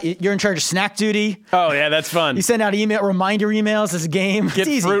send out, you're in charge of snack duty. Oh yeah, that's fun. You send out reminder emails as a game. Get it's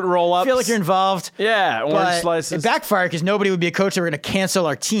easy. fruit roll-ups. Feel like you're involved. Yeah, orange But slices. It backfired because nobody would be a coach that were going to cancel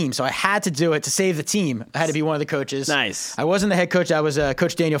our team. So I had to do it to save the team. I had to be one of the coaches. Nice. I wasn't the head coach. I was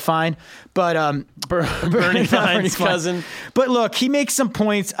Coach Daniel Fine. But Bernie Fine's cousin. But look, he makes some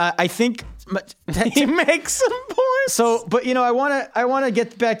points. I think He makes some points. so. But I want to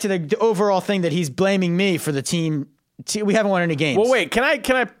get back to the overall thing that he's blaming me for the team. We haven't won any games. Well, wait. Can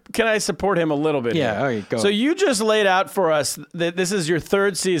I support him a little bit? Yeah, here? all right, go. So you just laid out for us that this is your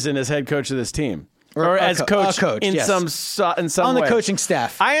third season as head coach of this team, or a as coach, coach, in yes. some on way. the coaching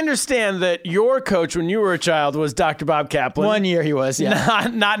staff. I understand that your coach when you were a child was Dr. Bob Kaplan. 1 year he was, yeah.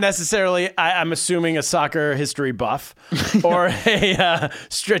 Not necessarily, I'm assuming, a soccer history buff or a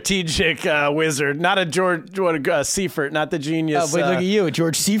strategic wizard. Not a Seifert, not the genius. Oh, wait, look at you,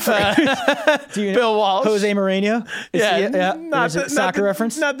 George Seifert. Bill Walsh. Jose Mourinho. Not the soccer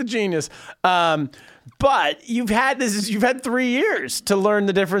reference. Not the genius. But you've had 3 years to learn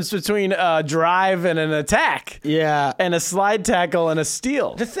the difference between a drive and an attack. Yeah. And a slide tackle and a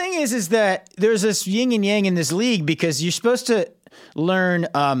steal. The thing is that there's this yin and yang in this league because you're supposed to learn.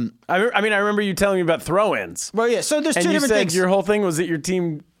 I remember you telling me about throw-ins. Well, yeah. So there's And two you different said things. your whole thing was that your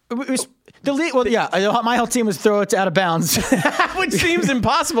team, The league. Well, yeah. My whole team was throw it out of bounds. which seems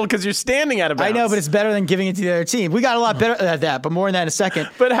impossible because you're standing out of bounds. I know, but it's better than giving it to the other team. We got a lot better at that, but more on that in a second.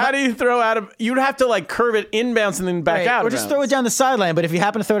 But how do you throw out of? You'd have to like curve it inbounds and then back Right, out. or of just bounds. throw it down the sideline. But if you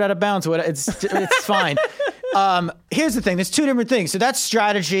happen to throw it out of bounds, it's fine. Here's the thing: there's two different things. So that's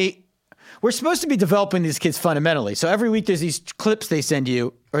strategy. We're supposed to be developing these kids fundamentally. So every week there's these clips they send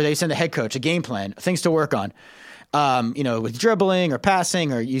you, or they send the head coach a game plan, things to work on. With dribbling or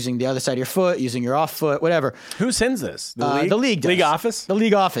passing or using the other side of your foot, using your off foot, whatever. Who sends this? The league. The league does. League office. The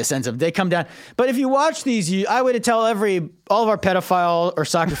league office sends them. They come down. But if you watch these, I would tell all of our pedophile or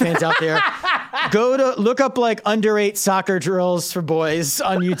soccer fans out there, look up like under 8 soccer drills for boys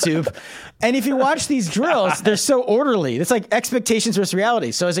on YouTube. And if you watch these drills, they're so orderly. It's like expectations versus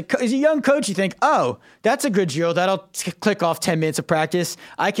reality. So as a young coach, you think, oh, that's a good drill. That'll click off 10 minutes of practice.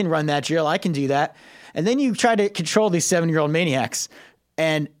 I can run that drill. I can do that. And then you try to control these 7-year-old maniacs,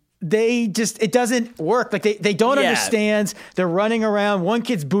 and it doesn't work. Like they don't understand. They're running around. One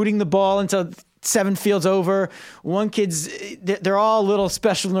kid's booting the ball until 7 fields over. One they're all a little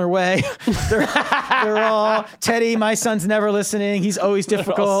special in their way. they're all Teddy. My son's never listening. He's always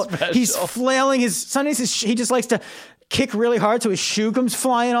difficult. He's flailing he just likes to kick really hard so his shoe comes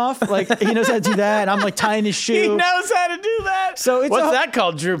flying off. Like he knows how to do that. And I'm like tying his shoe. He knows how to do that. So what's that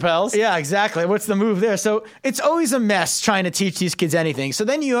called, Drew Pels? Yeah, exactly. What's the move there? So it's always a mess trying to teach these kids anything. So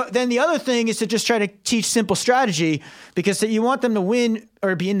then the other thing is to just try to teach simple strategy because you want them to win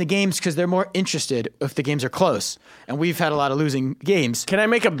or be in the games because they're more interested if the games are close. And we've had a lot of losing games. Can I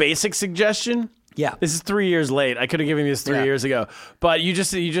make a basic suggestion? Yeah. This is 3 years late. I could have given you this 3 years ago. But you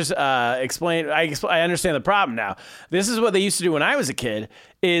just explained. I understand the problem now. This is what they used to do when I was a kid,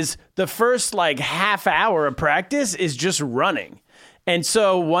 is the first like half hour of practice is just running. And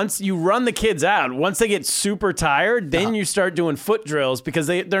so once you run the kids out, once they get super tired, then you start doing foot drills because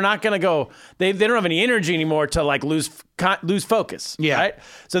they're not going to go, they don't have any energy anymore to like lose focus. Yeah. Right?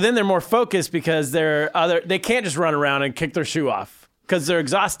 So then they're more focused because they can't just run around and kick their shoe off because they're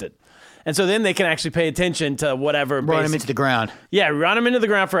exhausted. And so then they can actually pay attention to whatever. Run them into the ground. Yeah, run them into the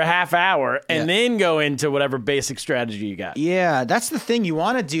ground for a half hour and then go into whatever basic strategy you got. Yeah, that's the thing. You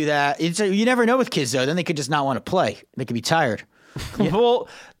want to do that. You never know with kids, though. Then they could just not want to play. They could be tired. Well,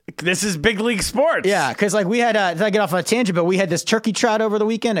 this is big league sports. Yeah, because like we had, I get off on a tangent, but we had this turkey trot over the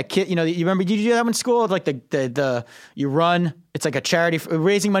weekend. A kid, you remember, did you do that in school? Like you run, it's like a charity,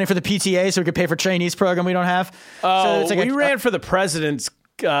 raising money for the PTA so we could pay for trainees program we don't have. Oh, so it's like we ran for the president's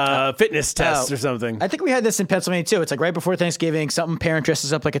fitness test or something. I think we had this in Pennsylvania too. It's like right before Thanksgiving, some parent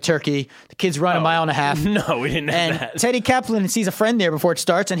dresses up like a turkey. The kids run a mile and a half. No, we didn't have that. Teddy Kaplan sees a friend there before it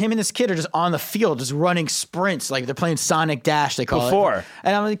starts, and him and this kid are just on the field, just running sprints, like they're playing Sonic Dash, they call it.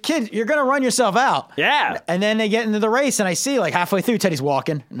 And I'm like, kid, you're gonna run yourself out. Yeah. And then they get into the race, and I see like halfway through, Teddy's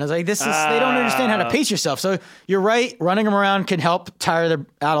walking, and I was like, they don't understand how to pace yourself. So you're right, running them around can help tire them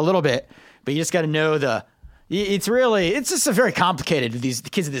out a little bit, but you just got to know it's just a very complicated, the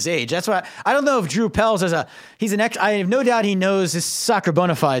kids at this age. That's why I don't know if Drew Pels I have no doubt he knows his soccer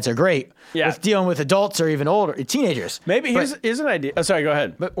bona fides are great with dealing with adults or even older teenagers. Maybe here's an idea. Oh, sorry, go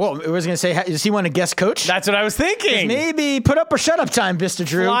ahead. But I was going to say, does he want to guest coach? That's what I was thinking. Maybe put up or shut up time, Mr.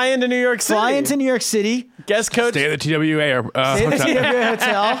 Drew. Fly into New York City. New Guest coach. Stay at the TWA or Stay at the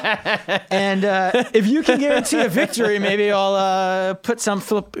hotel. TWA hotel, and if you can guarantee a victory, maybe I'll pay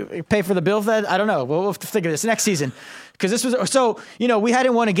for the bill for that. I don't know. We'll have to think of this next season, because this was so. We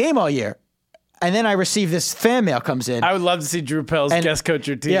hadn't won a game all year, and then I received this fan mail comes in. I would love to see Drew Pels guest coach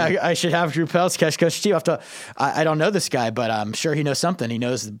your team. Yeah, I should have Drew Pels guest coach your team. I don't know this guy, but I'm sure he knows something. He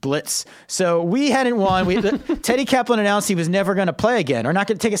knows the blitz. So we hadn't won. Teddy Kaplan announced he was never going to play again, or not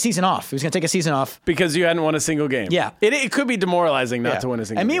going to take a season off. He was going to take a season off because you hadn't won a single game. Yeah. It could be demoralizing not to win a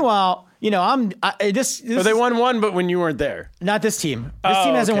single game. And meanwhile, they won one, but when you weren't there. Not this team. This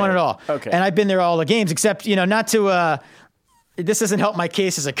team hasn't won at all. Okay. And I've been there all the games, except, not to... this doesn't help my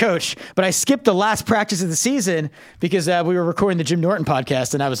case as a coach, but I skipped the last practice of the season because we were recording the Jim Norton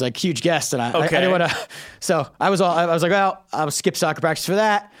podcast, and I was like huge guest, and I didn't want to. So I was like, well, I'll skip soccer practice for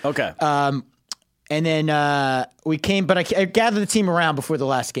that. Okay. And then we came, but I gathered the team around before the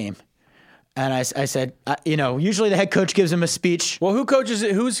last game. And I said, usually the head coach gives him a speech. Well, who coaches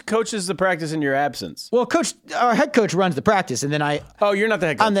it? Who coaches the practice in your absence? Well, our head coach runs the practice, and then Oh, you're not the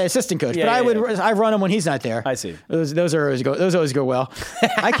head coach. I'm the assistant coach, Yeah, but I run them when he's not there. I see. Those always go well.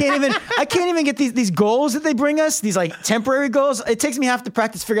 I can't even get these goals that they bring us. These like temporary goals. It takes me half the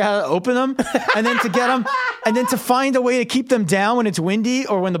practice to figure out how to open them, and then to get them, and then to find a way to keep them down when it's windy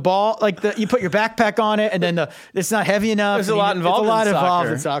or when the ball you put your backpack on it, and then it's not heavy enough. There's a lot involved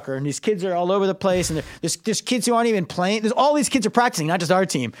in soccer, and these kids are all over the place, and there's kids who aren't even playing. There's all these kids are practicing, not just our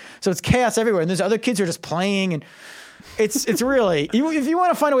team. So it's chaos everywhere, and there's other kids who are just playing, and it's really if you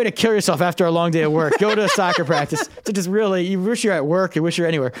want to find a way to kill yourself after a long day of work, go to a soccer practice. To just really, you wish you're at work, you wish you're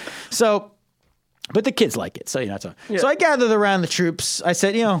anywhere. So. But the kids like it, so So I gathered around the troops. I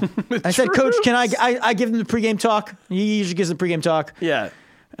said, Coach, can I give them the pregame talk? He usually gives the pregame talk. Yeah.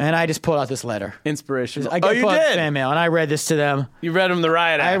 And I just pulled out this letter. Inspirational. You did? Fan mail, and I read this to them. You read them the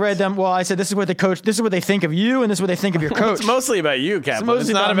riot act. I read them. Well, I said, this is what they think of you, and this is what they think of your coach. It's mostly about you, Kaplan. It's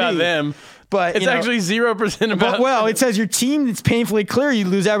not about them. But it's actually 0% about well, it says your team, it's painfully clear you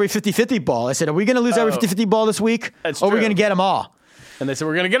lose every 50-50 ball. I said, are we going to lose every 50-50 ball this week? That's or are we true. going to get them all? And they said,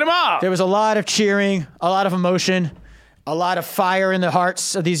 we're going to get them all. There was a lot of cheering, a lot of emotion, a lot of fire in the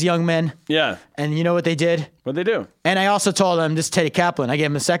hearts of these young men. Yeah. And you know what they did? What'd they do? And I also told them, this Teddy Kaplan, I gave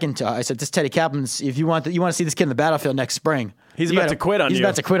him a second talk. I said, this Teddy Kaplan, if you want to see this kid in the battlefield next spring. He's about to quit on you. He's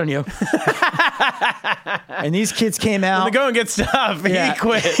about to quit on you. And these kids came out. When the going gets tough, he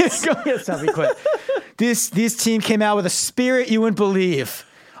quits. Going gets tough, he quit. This team came out with a spirit you wouldn't believe.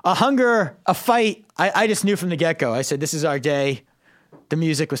 A hunger, a fight. I just knew from the get-go. I said, this is our day. The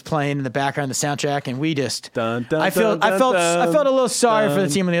music was playing in the background, the soundtrack, and we just. I felt a little sorry for the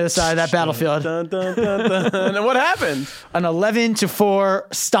team on the other side of that battlefield. And what happened? An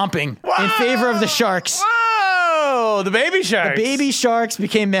 11-4 stomping in favor of the Sharks. Whoa! The baby sharks. The baby sharks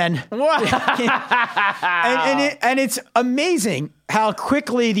became men. Wow. and it's amazing how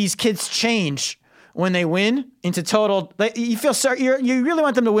quickly these kids change when they win into total. You feel sorry. You really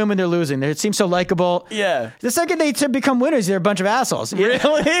want them to win when they're losing. It seems so likable. Yeah. The second they become winners, they're a bunch of assholes. Really?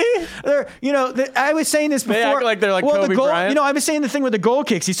 I was saying this before. They act like they're like Kobe Bryant. I was saying the thing with the goal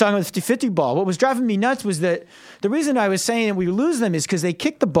kicks. He's talking about the 50-50 ball. What was driving me nuts was that the reason I was saying that we lose them is because they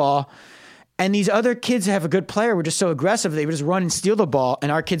kick the ball. And these other kids that have a good player were just so aggressive. They would just run and steal the ball,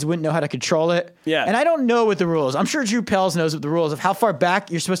 and our kids wouldn't know how to control it. Yeah. And I don't know what the rules. I'm sure Drew Pels knows what the rules of how far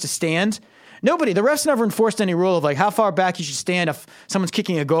back you're supposed to stand. Nobody. The refs never enforced any rule of like how far back you should stand if someone's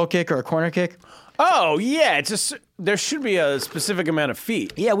kicking a goal kick or a corner kick. Oh, yeah. It's just there should be a specific amount of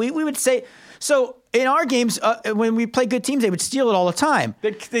feet. Yeah, we would say. So in our games, when we play good teams, they would steal it all the time.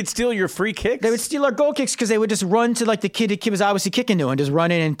 They'd steal your free kicks? They would steal our goal kicks because they would just run to like the kid was obviously kicking to and just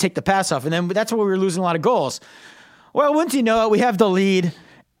run in and take the pass off. And then that's where we were losing a lot of goals. Well, wouldn't you know it, we have the lead.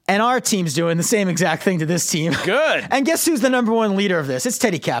 And our team's doing the same exact thing to this team. Good. And guess who's the number one leader of this? It's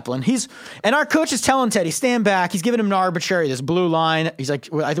Teddy Kaplan. And our coach is telling Teddy, stand back. He's giving him an arbitrary, this blue line. He's like,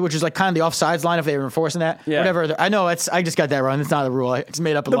 which is like kind of the offsides line if they were enforcing that. Yeah. Whatever. I know I just got that wrong. It's not a rule. I just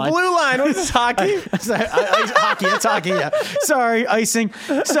made up a line. The blue line. What is this, hockey? Hockey. It's hockey, yeah. Sorry, icing.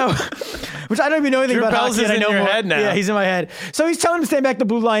 So, which I don't even know anything Drew about Pels hockey. is I in know your more. head now. Yeah, he's in my head. So he's telling him to stand back the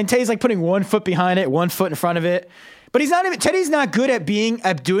blue line. Teddy's like putting 1 foot behind it, 1 foot in front of it. But Teddy's not good at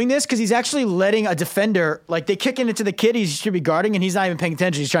doing this because he's actually letting a defender, like they kick into the kid he should be guarding and he's not even paying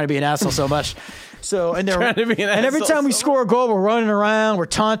attention. He's trying to be an asshole so much. So, and every time we score a goal, we're running around, we're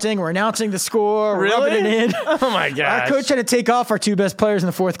taunting, we're announcing the score, we're rubbing it in. Oh my gosh. Our coach had to take off our 2 best players in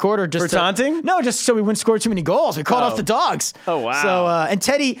the fourth quarter just for taunting? No, just so we wouldn't score too many goals. We called off the dogs. Oh wow. So and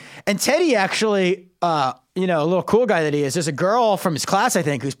Teddy actually a little cool guy that he is, there's a girl from his class, I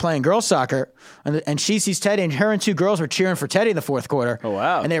think, who's playing girls soccer, and she sees Teddy, and her and two girls were cheering for Teddy in the fourth quarter. Oh,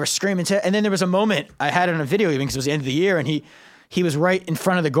 wow. And they were screaming, and then there was a moment, I had it on a video even because it was the end of the year, and he was right in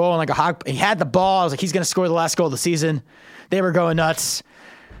front of the goal, and like a hog, he had the ball. I was like, he's going to score the last goal of the season. They were going nuts.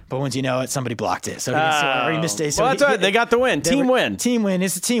 But once you know it, somebody blocked it. So he missed it. So well, that's right. They got the win. Team win. Team win.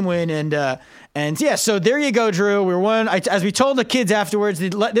 It's a team win. And yeah, so there you go, Drew. We won. As we told the kids afterwards,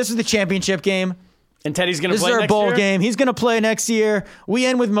 this is the championship game. And Teddy's going to play This is our next bowl year? game. He's going to play next year. We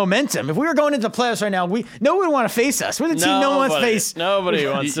end with momentum. If we were going into the playoffs right now, no one would want to face us. We're the team no one wants to face. Nobody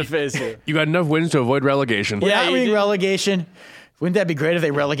wants to face you. You got enough wins to avoid relegation. We're not you winning did. relegation. Wouldn't that be great if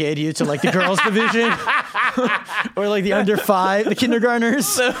they relegated you to like the girls division or like the under 5, the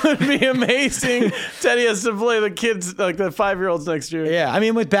kindergartners? That would be amazing. Teddy has to play the kids, like the 5-year-olds next year. Yeah, I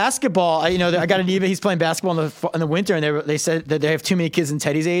mean with basketball, I got an email. He's playing basketball in the winter, and they said that they have too many kids in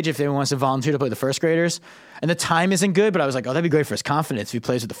Teddy's age if anyone wants to volunteer to play the first graders. And the time isn't good, but I was like, oh, that'd be great for his confidence if he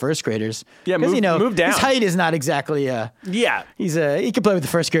plays with the first graders. Yeah, because move down. His height is not exactly. Yeah. He could play with the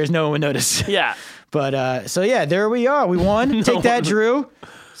first graders. No one would notice. Yeah. But so yeah, there we are. We won. Take that, Drew.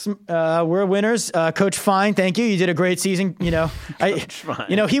 We're winners. Coach Fine, thank you. You did a great season. He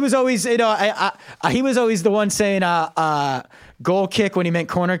was always, he was always the one saying, goal kick when he meant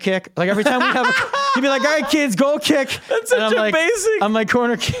corner kick. Like every time we have he'd be like, all right, kids, goal kick. That's such a basic. I'm like,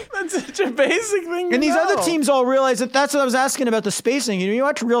 corner kick. That's such a basic thing to And these know. other teams all realize that that's what I was asking about the spacing. You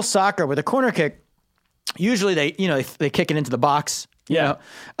watch real soccer with a corner kick, usually they kick it into the box. Yeah.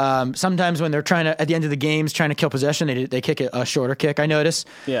 Sometimes when they're trying to, at the end of the games, trying to kill possession, they kick a shorter kick, I notice.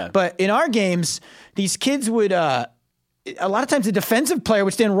 Yeah. But in our games, these kids would, a lot of times the defensive player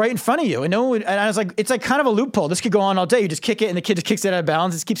would stand right in front of you. And no one would, and I was like, it's like kind of a loophole. This could go on all day. You just kick it and the kid just kicks it out of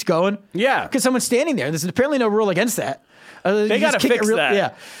bounds. It just keeps going. Yeah. Because someone's standing there. There's apparently no rule against that. They got to fix that.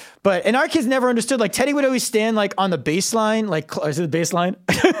 Yeah. But, and our kids never understood, like Teddy would always stand like on the baseline, like, is it the baseline?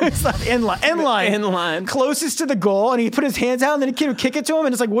 It's not end line. End line. Closest to the goal, and he'd put his hands out, and then the kid would kick it to him,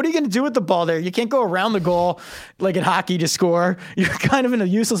 and it's like, what are you going to do with the ball there? You can't go around the goal like in hockey to score. You're kind of in a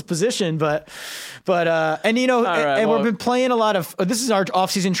useless position, but we've been playing a lot of, this is our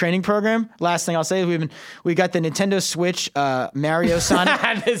off-season training program. Last thing I'll say is we got the Nintendo Switch, Mario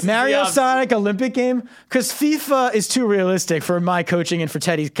Sonic Olympic game, because FIFA is too realistic for my coaching and for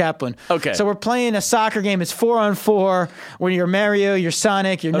Teddy Kaplan. Okay. So we're playing a soccer game. It's 4-on-4 where you're Mario, you're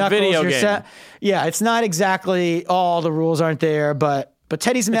Sonic, you're Knuckles, video you're game. Yeah, it's not exactly all the rules aren't there, but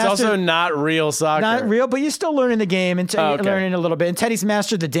Teddy's mastered. It's also not real soccer. Not real, but you're still learning the game and Okay. learning a little bit. And Teddy's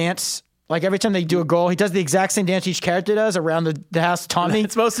mastered the dance. Like every time they do a goal, he does the exact same dance each character does around the house. Tommy.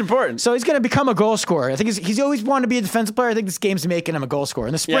 It's most important. So he's going to become a goal scorer. I think he's always wanted to be a defensive player. I think this game's making him a goal scorer.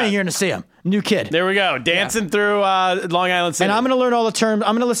 In the spring, Yeah. you're going to see him. New kid. There we go. Dancing through Long Island City. And I'm going to learn all the terms.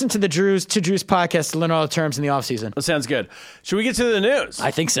 I'm going to listen to Drew's podcast to learn all the terms in the offseason. That sounds good. Should we get to the news?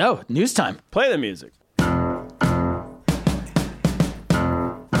 I think so. News time. Play the music.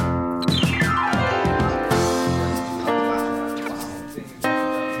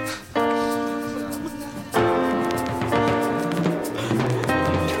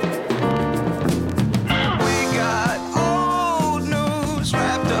 We got old news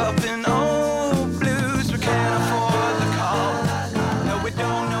wrapped up in old blues. We can't afford the call. No, we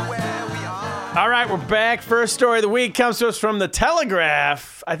don't know where we are. All right, we're back. First story of the week comes to us from the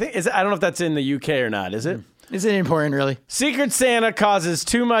Telegraph. I don't know if that's in the UK or not. Is it? Is it important, really? Secret Santa causes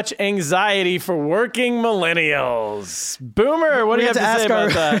too much anxiety for working millennials. Boomer, what do you have to say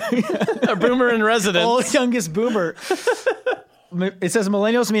about that? A boomer in residence. Old youngest boomer. It says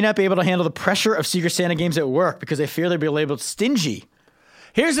millennials may not be able to handle the pressure of Secret Santa games at work because they fear they'll be labeled stingy.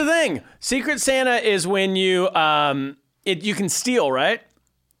 Here's the thing. Secret Santa is when you can steal, right?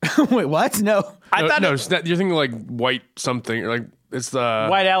 Wait, what? No. I thought you're thinking like white something, or like it's the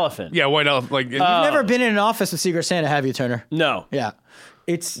White Elephant. Yeah, white elephant. Like You've never been in an office with Secret Santa, have you, Turner? No. Yeah.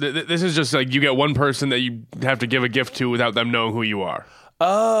 It's this is just like you get one person that you have to give a gift to without them knowing who you are.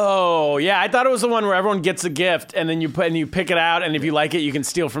 Oh, yeah. I thought it was the one where everyone gets a gift and then you pick it out, and if you like it, you can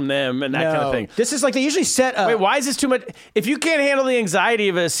steal from them and that kind of thing. This is like they usually set up. Wait, why is this too much? If you can't handle the anxiety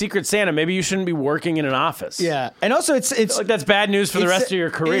of a Secret Santa, maybe you shouldn't be working in an office. Yeah. And also it's Like that's bad news for the rest of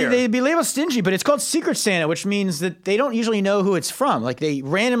your career. They'd be labeled stingy, but it's called Secret Santa, which means that they don't usually know who it's from. Like they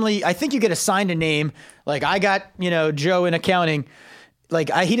randomly, I think you get assigned a name. Like I got, Joe in accounting. Like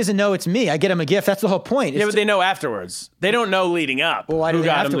he doesn't know it's me. I get him a gift. That's the whole point. Yeah, but they know afterwards. They don't know leading up. Well, why do who they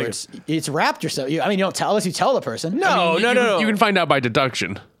got him the afterwards? It's wrapped yourself. You don't tell unless you tell the person. No, no. You can find out by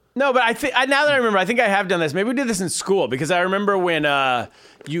deduction. No, but I think now that I remember, I think I have done this. Maybe we did this in school because I remember when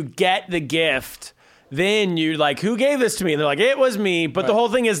you get the gift then you like, who gave this to me? And they're like, it was me. But the whole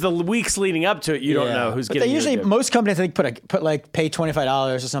thing is the weeks leading up to it, you don't know who's but getting they usually, you a gift. most companies, I think, pay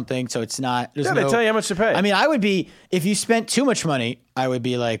 $25 or something. So it's not. Yeah, they tell you how much to pay. I mean, I would be, if you spent too much money, I would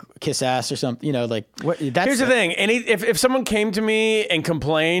be like, kiss ass or something. You know, like, what? That's Here's the thing. If someone came to me and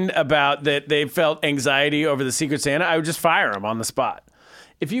complained about that they felt anxiety over the Secret Santa, I would just fire them on the spot.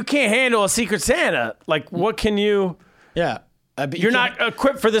 If you can't handle a Secret Santa, like, what can you... Yeah. You're not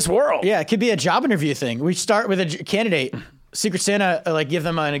equipped for this world. Yeah, it could be a job interview thing. We start with a candidate. Secret Santa, like give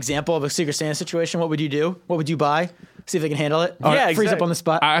them an example of a Secret Santa situation. What would you do? What would you buy? See if they can handle it. Yeah, Freeze exactly. up on the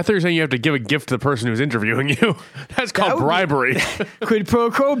spot. I thought you were saying you have to give a gift to the person who's interviewing you. That's called would be- bribery. Quid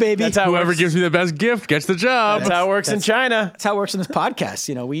pro quo, baby. That's how it Whoever works. gives me the best gift gets the job. That's how it works in China. That's how it works in this podcast.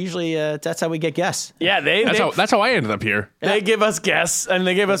 You know, we usually that's how we get guests. Yeah, That's how I ended up here. they give us guests and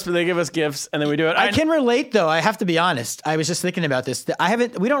they give us gifts and then we do it. I can relate though. I have to be honest. I was just thinking about this.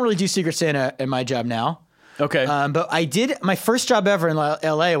 We don't really do Secret Santa in my job now. Okay. But I did my first job ever in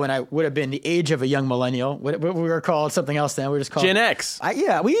LA when I would have been the age of a young millennial. What we were called something else then. We were just called Gen X. We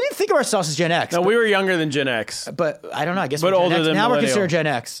didn't think of ourselves as Gen X. No, but, we were younger than Gen X. but I don't know. I guess But we're Gen older X. than now we're millennial. considered Gen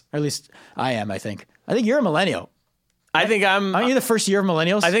X. Or at least I am. I think you're a millennial. I think Aren't you the first year of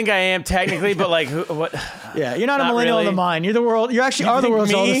millennials? I think I am technically, but like, what? Yeah, you're not a Not millennial in really. the mind. You're the world. You actually are the think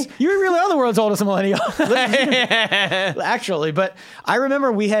world's me? oldest. You really are the world's oldest millennial. Actually, but I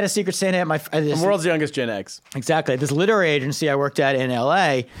remember we had a Secret Santa at The world's youngest Gen X. exactly this literary agency I worked at in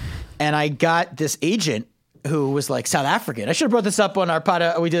LA, and I got this agent who was like South African. I should have brought this up on our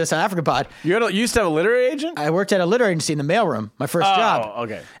pod. We did a South African pod. You used to have a literary agent? I worked at a literary agency in the mailroom, my first job.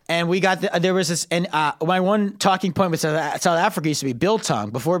 Okay. And we got there was this, and my one talking point with South Africa used to be biltong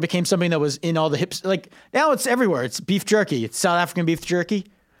before it became something that was in all the hips. Like now it's everywhere. It's beef jerky. It's South African beef jerky.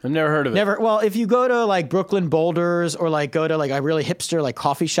 I've never heard of it. Never. Well, if you go to like Brooklyn Boulders or like go to like a really hipster like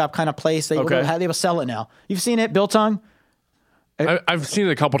coffee shop kind of place, they will sell it now. You've seen it, biltong. I've seen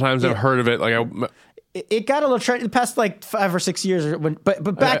it a couple times. I've heard of it. Like It got a little trend the past like 5 or 6 years.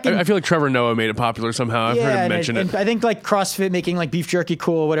 But back in I feel like Trevor Noah made it popular somehow. I've heard him mention and it. I think like CrossFit making like beef jerky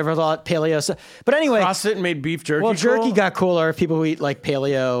cool, whatever, all that paleo stuff. But anyway, CrossFit made beef jerky. well, jerky cool? got cooler if people who eat like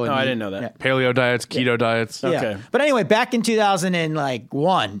paleo. And I didn't know that. Paleo diets, keto diets. Yeah. Okay. But anyway, back in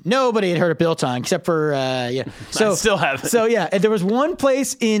 2001, nobody had heard of biltong except for So still haven't. So yeah, and there was one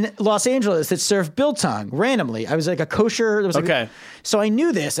place in Los Angeles that served biltong randomly. I was like a kosher. There was Okay. So I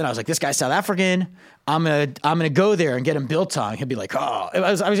knew this, and I was like, this guy's South African. I'm gonna go there and get him biltong. He'll be like, oh,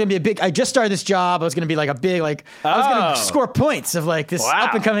 I was gonna be a big. I just started this job. I was gonna be like a big I was gonna score points of like this Wow.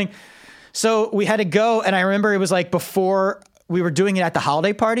 up and coming. So we had to go, and I remember it was like before we were doing it at the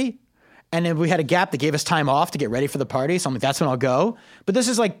holiday party. And then we had a gap that gave us time off to get ready for the party. So I'm like, that's when I'll go. But this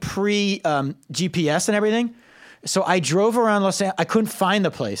is like pre GPS and everything. So I drove around Los Angeles. I couldn't find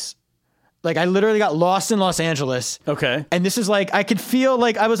the place. Like I literally got lost in Los Angeles. Okay. And this is like, I could feel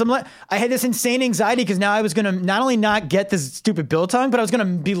like I had this insane anxiety because now I was going to not only not get this stupid biltong, but I was going to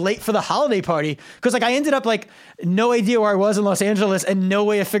be late for the holiday party. Because like I ended up like no idea where I was in Los Angeles and no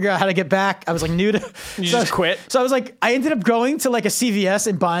way to figure out how to get back. I was like new to. You just quit? So I was like, I ended up going to like a CVS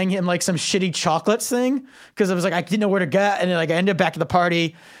and buying him like some shitty chocolates thing because I was like, I didn't know where to get. And then like I ended up back at the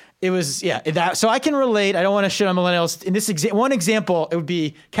party. It was, that. So I can relate. I don't want to shit on millennials. In this one example, it would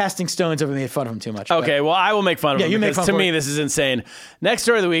be casting stones if we made fun of them too much. but- Okay, well, I will make fun of him you make because fun to for me, it. this is insane. Next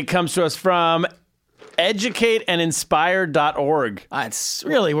story of the week comes to us from educateandinspire.org. That's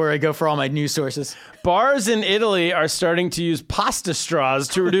really where I go for all my news sources. Bars in Italy are starting to use pasta straws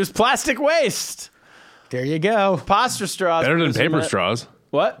to reduce plastic waste. There you go. Pasta straws. Better than reduce paper ema- straws.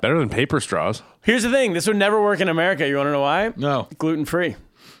 What? Better than paper straws. Here's the thing. This would never work in America. You want to know why? No. Gluten-free.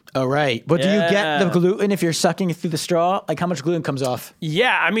 Oh, right. But do you get Yeah. the gluten if you're sucking it through the straw? Like how much gluten comes off?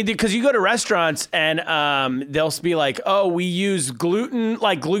 Yeah, I mean, because you go to restaurants and they'll be like, "Oh, we use gluten.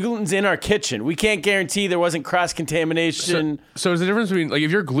 Like gluten's in our kitchen. We can't guarantee there wasn't cross contamination." So is the difference between like if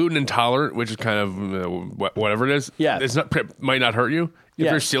you're gluten intolerant, which is kind of whatever it is, Yeah. it's not might not hurt you. If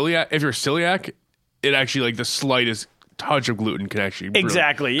Yeah. you're celiac, it actually like the slightest touch of gluten can actually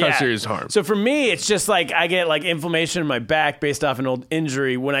Exactly, cause yeah. serious harm. So for me, it's just like I get like inflammation in my back based off an old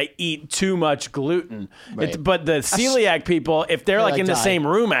injury when I eat too much gluten. Right. But the celiac people, if they're like like in the die. same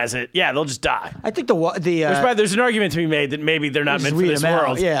room as it, yeah, they'll just die. I think There's an argument to be made that maybe they're not just meant for weed this them out.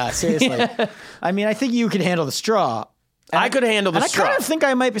 world. Yeah, seriously. I mean, I think you could handle the straw. I could handle the And straw. I kind of think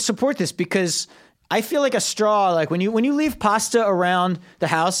I might support this because I feel like a straw, like when you leave pasta around the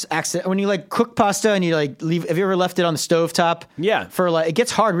house, when you like cook pasta and you like leave, have you ever left it on the stovetop? Yeah. For like, it gets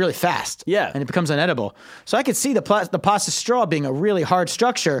hard really fast. Yeah. And it becomes unedible. So I could see the pasta straw being a really hard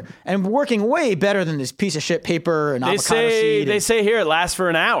structure and working way better than this piece of shit paper and avocado seed. They say here it lasts for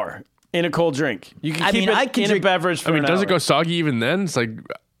an hour. in a cold drink. You can I keep mean, it I can in drink- a beverage for I mean, an does hour. it go soggy even then? It's like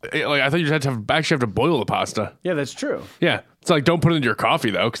I thought you actually have to boil the pasta. Yeah, that's true. Yeah, it's like don't put it into your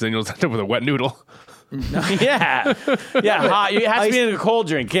coffee though, because then you'll end up with a wet noodle. Yeah. Yeah, hot. It has to be in a cold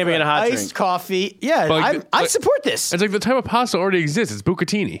drink. Can't be in a hot Iced drink. coffee. Yeah, Like- I like- support this. It's like the type of pasta already exists. It's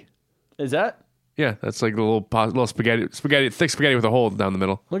bucatini. Is that? Yeah, that's like the little spaghetti, thick spaghetti with a hole down the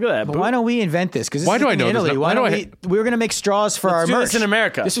middle. Look at that. But why don't we invent this? Because Why do I in know this? Italy. Why do I- we were going to make straws for our do merch this in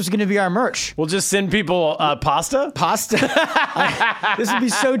America. This was going to be our merch. We'll just send people pasta? Pasta. This would be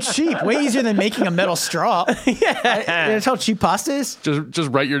so cheap. Way easier than making a metal straw. Yeah. That's how cheap pasta is.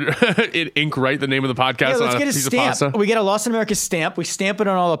 Just write your in ink. Write the name of the podcast Yeah, on let's a get a piece of stamp. pasta. We get a Lost in America stamp. We stamp it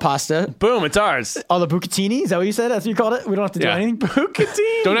on all the pasta. Boom, it's ours. All the bucatini. Is that what you said? That's what you called it? We don't have to do Yeah. anything.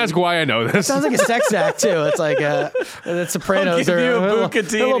 Bucatini. Don't ask why I know this. Sounds like a sex act, too. It's like the Sopranos I'll give or you a little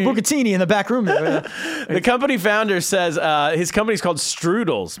bucatini. bucatini in the back room there. The company founder says his company's called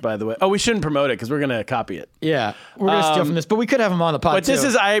Strudels, by the way. Oh, we shouldn't promote it because we're going to copy it. Yeah. We're going to steal from this, but we could have him on the pod, But this too.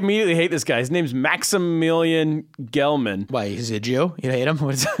 is, I immediately hate this guy. His name's Maximilian Gelman. Why, is he a Jew? You hate him?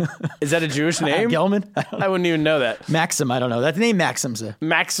 What is Is that a Jewish name? Gelman? I don't know. I wouldn't even know that. Maxim, I don't know. That name Maxim's a...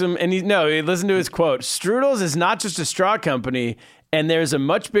 Maxim, and listen to his quote. Strudels is not just a straw company, and there's a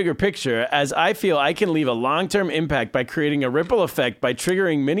much bigger picture, as I feel I can leave a long-term impact by creating a ripple effect by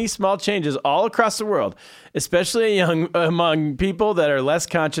triggering many small changes all across the world, especially among people that are less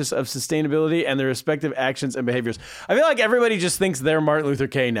conscious of sustainability and their respective actions and behaviors. I feel like everybody just thinks they're Martin Luther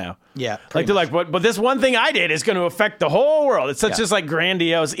King now. Yeah, Like pretty they're much. like, but this one thing I did is going to affect the whole world. It's such Yeah. just like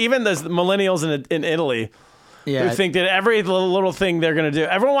grandiose. Even the millennials in Italy Yeah, who think that every little thing they're going to do,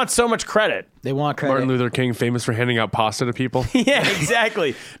 everyone wants so much credit. they want credit. Martin Luther King, famous for handing out pasta to people. Yeah,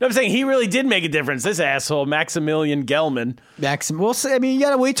 exactly. No, I'm saying he really did make a difference. This asshole, Maximilian Gelman. Maxim. Well, I mean, you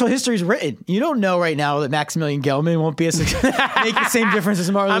got to wait till history's written. You don't know right now that Maximilian Gelman won't be make the same difference as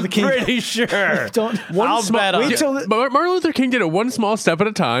Martin I'm Luther King. pretty sure. Don't. I'll bet on wait it. till But Martin Luther King did it one small step at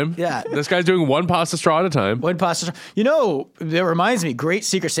a time. Yeah. This guy's doing one pasta straw at a time. one pasta. You know, that reminds me. Great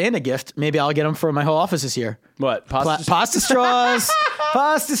Secret Santa gift. Maybe I'll get them for my whole office this year. What? Pasta straws.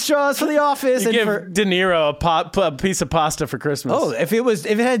 Pasta straws for the office. And Give for, De Niro a piece of pasta for Christmas. oh, if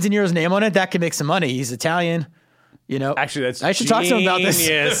it had De Niro's name on it, that could make some money. He's Italian. You know, actually, that's I should talk to him about this.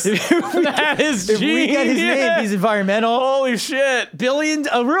 genius. If That is we get his name, genius. he's environmental. Holy shit. A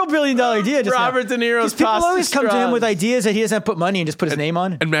real $1 billion idea. Just Robert De Niro's 'Cause people pasta always come to him straws. with ideas that he doesn't put money and just put his name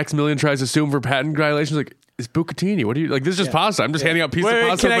on. And Maximilian tries to sue him for patent violations. Like, it's bucatini. What do you like? This is just pasta. I'm just handing out pieces of Wait,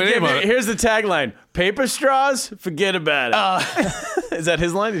 pasta can with I my give name on it? it. Here's the tagline. Paper straws, forget about it. Is that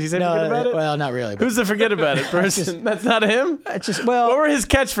his line? Did he say forget about it? Well, not really. But Who's the forget about it person? That's not him? it's just What were his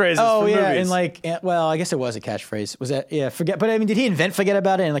catchphrases Oh for yeah, movies? and well, I guess it was a catchphrase. Was that forget? But I mean, did he invent forget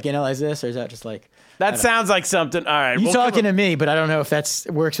about it and like analyze this, or is that just like that sounds like something. All right. you we'll talking come to me? But I don't know if that's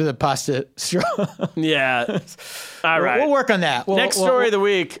works with a pasta straw. Yeah. All right. We'll work on that. Next story of the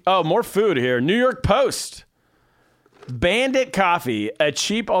week. Oh, more food here. New York Post. Bandit Coffee, a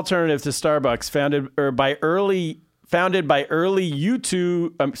cheap alternative to Starbucks, founded by early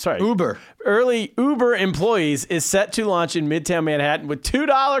Uber. Early Uber employees, is set to launch in Midtown Manhattan with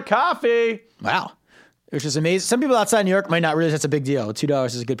 $2 coffee. Wow, which is amazing. Some people outside New York might not realize that's a big deal. $2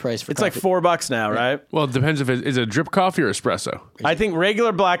 is a good price for. It's like $4 now, right? Well, it depends if is it drip coffee or espresso. I think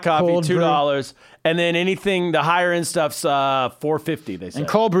regular black coffee Cold $2, and then anything the higher end stuff's $4.50. They say. and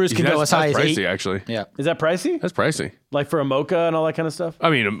cold brews can go as high as pricey, $8. actually. Yeah. Is that pricey? That's pricey. Like for a mocha and all that kind of stuff?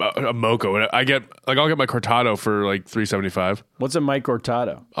 I mean, a mocha. I'll get my cortado for like $3.75. What's a Mike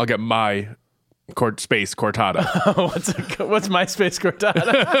Cortado? I'll get my space cortado. What's MySpace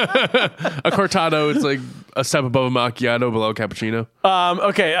Cortado? A cortado is like a step above a macchiato, below a cappuccino.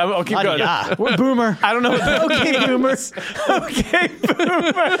 Okay, I'll keep going. Yeah, we're boomer. I don't know. What Okay, boomers. okay,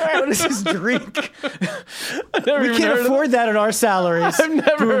 boomer. What is this drink? Never We even can't heard of afford that at our salaries. I've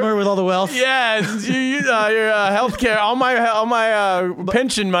never- Boomer with all the wealth. Yeah, your healthcare. All my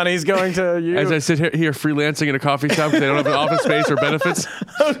pension money's going to you. As I sit here freelancing in a coffee shop because they don't have an office space or benefits.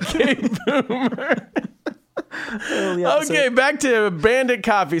 Okay, boomer. Okay, back to Bandit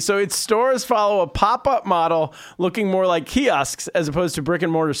Coffee. So its stores follow a pop-up model looking more like kiosks as opposed to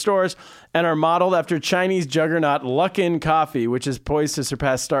brick-and-mortar stores and are modeled after Chinese juggernaut Luckin Coffee, which is poised to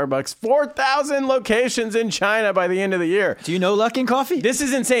surpass Starbucks' 4,000 locations in China by the end of the year. Do you know Luckin Coffee? This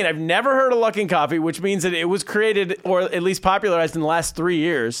is insane. I've never heard of Luckin Coffee, which means that it was created or at least popularized in the last 3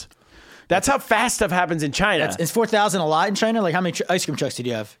 years. That's how fast stuff happens in China. Is 4,000 a lot in China? Like how many ice cream trucks did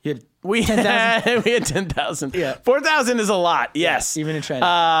you have? You had We 10,000? we had 10,000. Yeah. 4,000 is a lot. Yes. even in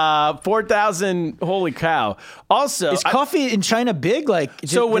China. 4,000. Holy cow. Also, Is coffee in China big? Like,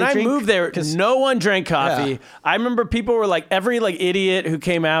 so when I moved there, 'cause- no one drank coffee. Yeah. I remember people were like, every like idiot who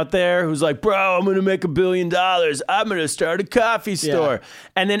came out there who's like, bro, I'm going to make $1 billion. I'm going to start a coffee store.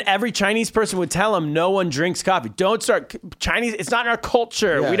 And then every Chinese person would tell them, no one drinks coffee. Don't start Chinese. It's not in our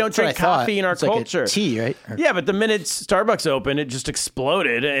culture. Yeah, We don't that's what drink I thought. coffee in our It's like a culture. tea, right? Or- Yeah, but the minute Starbucks opened, it just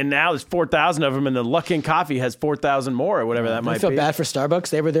exploded. And now there's 4,000 of them, and the Luckin Coffee has 4,000 more, or whatever that I might feel be. bad for Starbucks.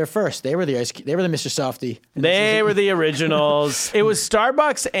 They were there first. They were the They were the Mr. Softy. They were the originals. It was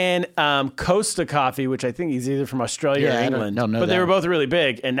Starbucks and Costa Coffee, which I think is either from Australia Yeah, or I don't England. know but they that were one. both really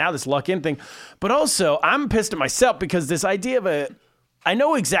big. And now this Luckin thing. But also, I'm pissed at myself because this idea of I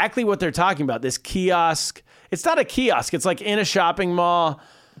know exactly what they're talking about. This kiosk. It's not a kiosk. It's like in a shopping mall.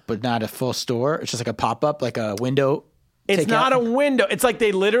 But not a full store. It's just like a pop up, like a window. It's takeout. not a window. It's like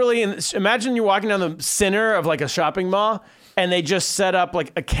they literally, imagine you're walking down the center of like a shopping mall and they just set up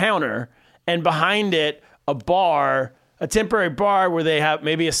like a counter and behind it, a bar, a temporary bar where they have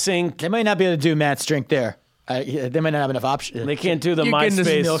maybe a sink. They might not be able to do Matt's drink there. They might not have enough options. They can't do the You're getting this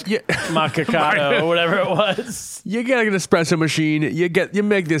MySpace milk. Yeah. macchiato or whatever it was. You get an espresso machine. You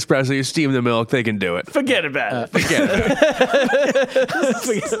make the espresso. You steam the milk. They can do it. Forget about it.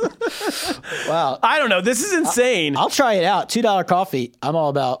 Wow. I don't know. This is insane. I'll try it out. $2 coffee. I'm all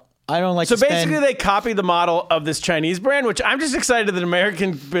about. I don't like So to spend- basically, they copied the model of this Chinese brand, which I'm just excited that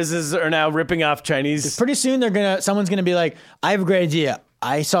American businesses are now ripping off Chinese. pretty soon someone's gonna be like, I have a great idea.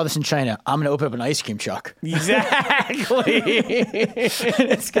 I saw this in China. I'm gonna open up an ice cream truck. Exactly.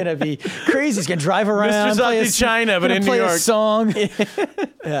 It's gonna be crazy. He's gonna drive around. Mr. play a Southeast China, but gonna in New play a York. song.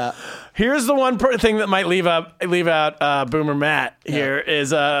 Here's the one thing that might leave out Boomer Matt here is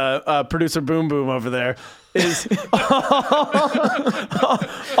producer Boom Boom over there. Is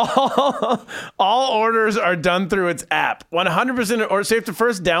all orders are done through its app. 100% orders. So you have to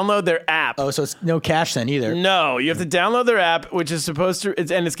first download their app. Oh, so it's no cash then either. No, you have to download their app, which is supposed to,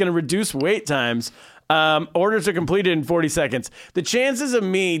 and it's going to reduce wait times. Orders are completed in 40 seconds. The chances of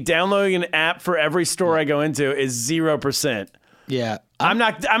me downloading an app for every store I go into is 0%. Yeah. I'm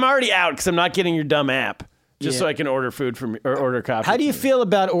already out because I'm not getting your dumb app just Yeah. so I can order food from or order coffee. How do you feel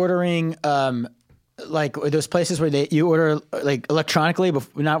about ordering, like those places where you order like electronically,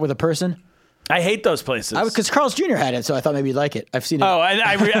 not with a person? I hate those places. Because Carl's Jr. had it, so I thought maybe you'd like it. I've seen it. Oh,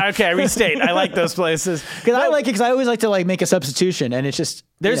 I restate. I like those places. Because I like it because I always like to like make a substitution, and it's just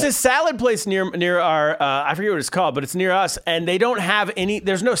There's yeah. this salad place near our, I forget what it's called, but it's near us, and they don't have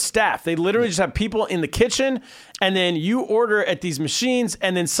there's no staff. They literally just have people in the kitchen, and then you order at these machines,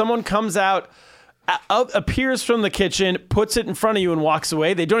 and then someone comes out, appears from the kitchen, puts it in front of you, and walks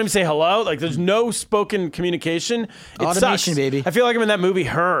away. They don't even say hello. Like, there's no spoken communication. It Automation, sucks. baby. I feel like I'm in that movie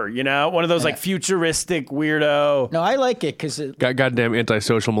Her, one of those like futuristic weirdo. No, I like it because Goddamn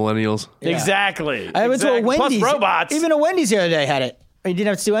antisocial millennials. Exactly. I went to a Exactly. Wendy's. Plus robots. Even a Wendy's the other day had it. You didn't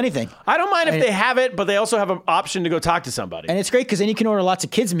have to do anything. I don't mind if they have it, but they also have an option to go talk to somebody. And it's great because then you can order lots of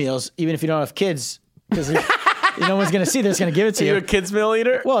kids' meals, even if you don't have kids, because no one's going to see. They're just going to give it to Are you a you. kids meal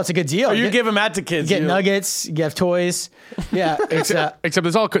eater? Well, it's a good deal. Or you give them out to kids. You get you- nuggets, you get toys. Yeah, it's Except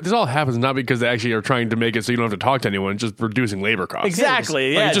this all happens not because they actually are trying to make it so you don't have to talk to anyone, just reducing labor costs.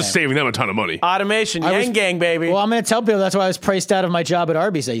 Exactly. Like, Yeah. it's just saving them a ton of money. Automation. was- Yang gang, baby. well, I'm going to tell people that's why I was priced out of my job at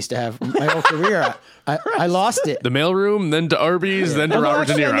Arby's. I used to have my whole career. I lost it. The mailroom, then to Arby's, then to Although Robert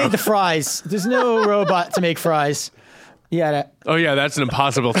De actually, I made the Niro. fries. There's no robot to make fries. Yeah, Oh yeah, that's an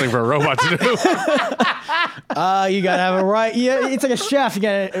impossible thing for a robot to do. you gotta have a right. Yeah, it's like a chef. You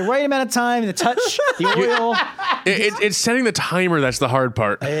got a right amount of time, the touch, the oil. It's setting the timer that's the hard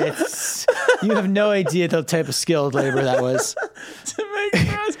part. You have no idea the type of skilled labor that was. to make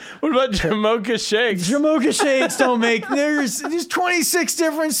fries. What about Jamocha shakes? Jamocha shakes don't make. There's 26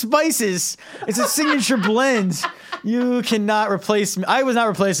 different spices. It's a signature blend. You cannot replace me. I was not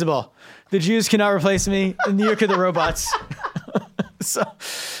replaceable. The Jews cannot replace me. And neither could the robots.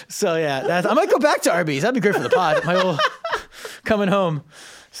 So yeah, I might go back to Arby's. That'd be great for the pod. My whole coming home.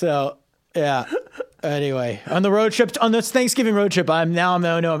 So yeah. Anyway, on the road trip, on this Thanksgiving road trip,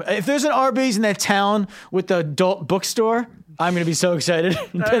 if there's an Arby's in that town with the adult bookstore, I'm going to be so excited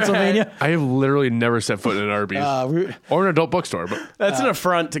in Pennsylvania. I have literally never set foot in an Arby's or an adult bookstore, but That's an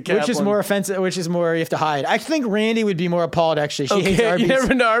affront to Kaplan. Which is more offensive? Which is more you have to hide? I think Randy would be more appalled. Actually, she hates Okay, Arby's. you never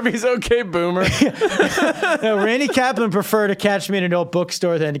been to Arby's? Okay, boomer. No, Randy Kaplan prefer to catch me in an adult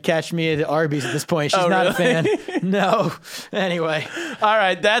bookstore than to catch me at Arby's at this point. She's not a fan. No. Anyway, All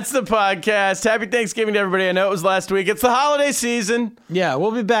right, that's the podcast. Happy Thanksgiving to everybody. I know it was last week. It's the holiday season. yeah,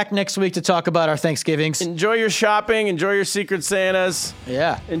 we'll be back next week to talk about our Thanksgivings. Enjoy your shopping. Enjoy your Secret Santas.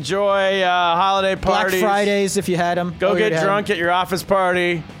 Yeah. Enjoy holiday Black parties. Fridays if you had them. Go get drunk at your office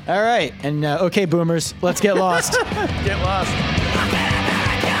party. All right. And okay, boomers, let's get lost. Get lost.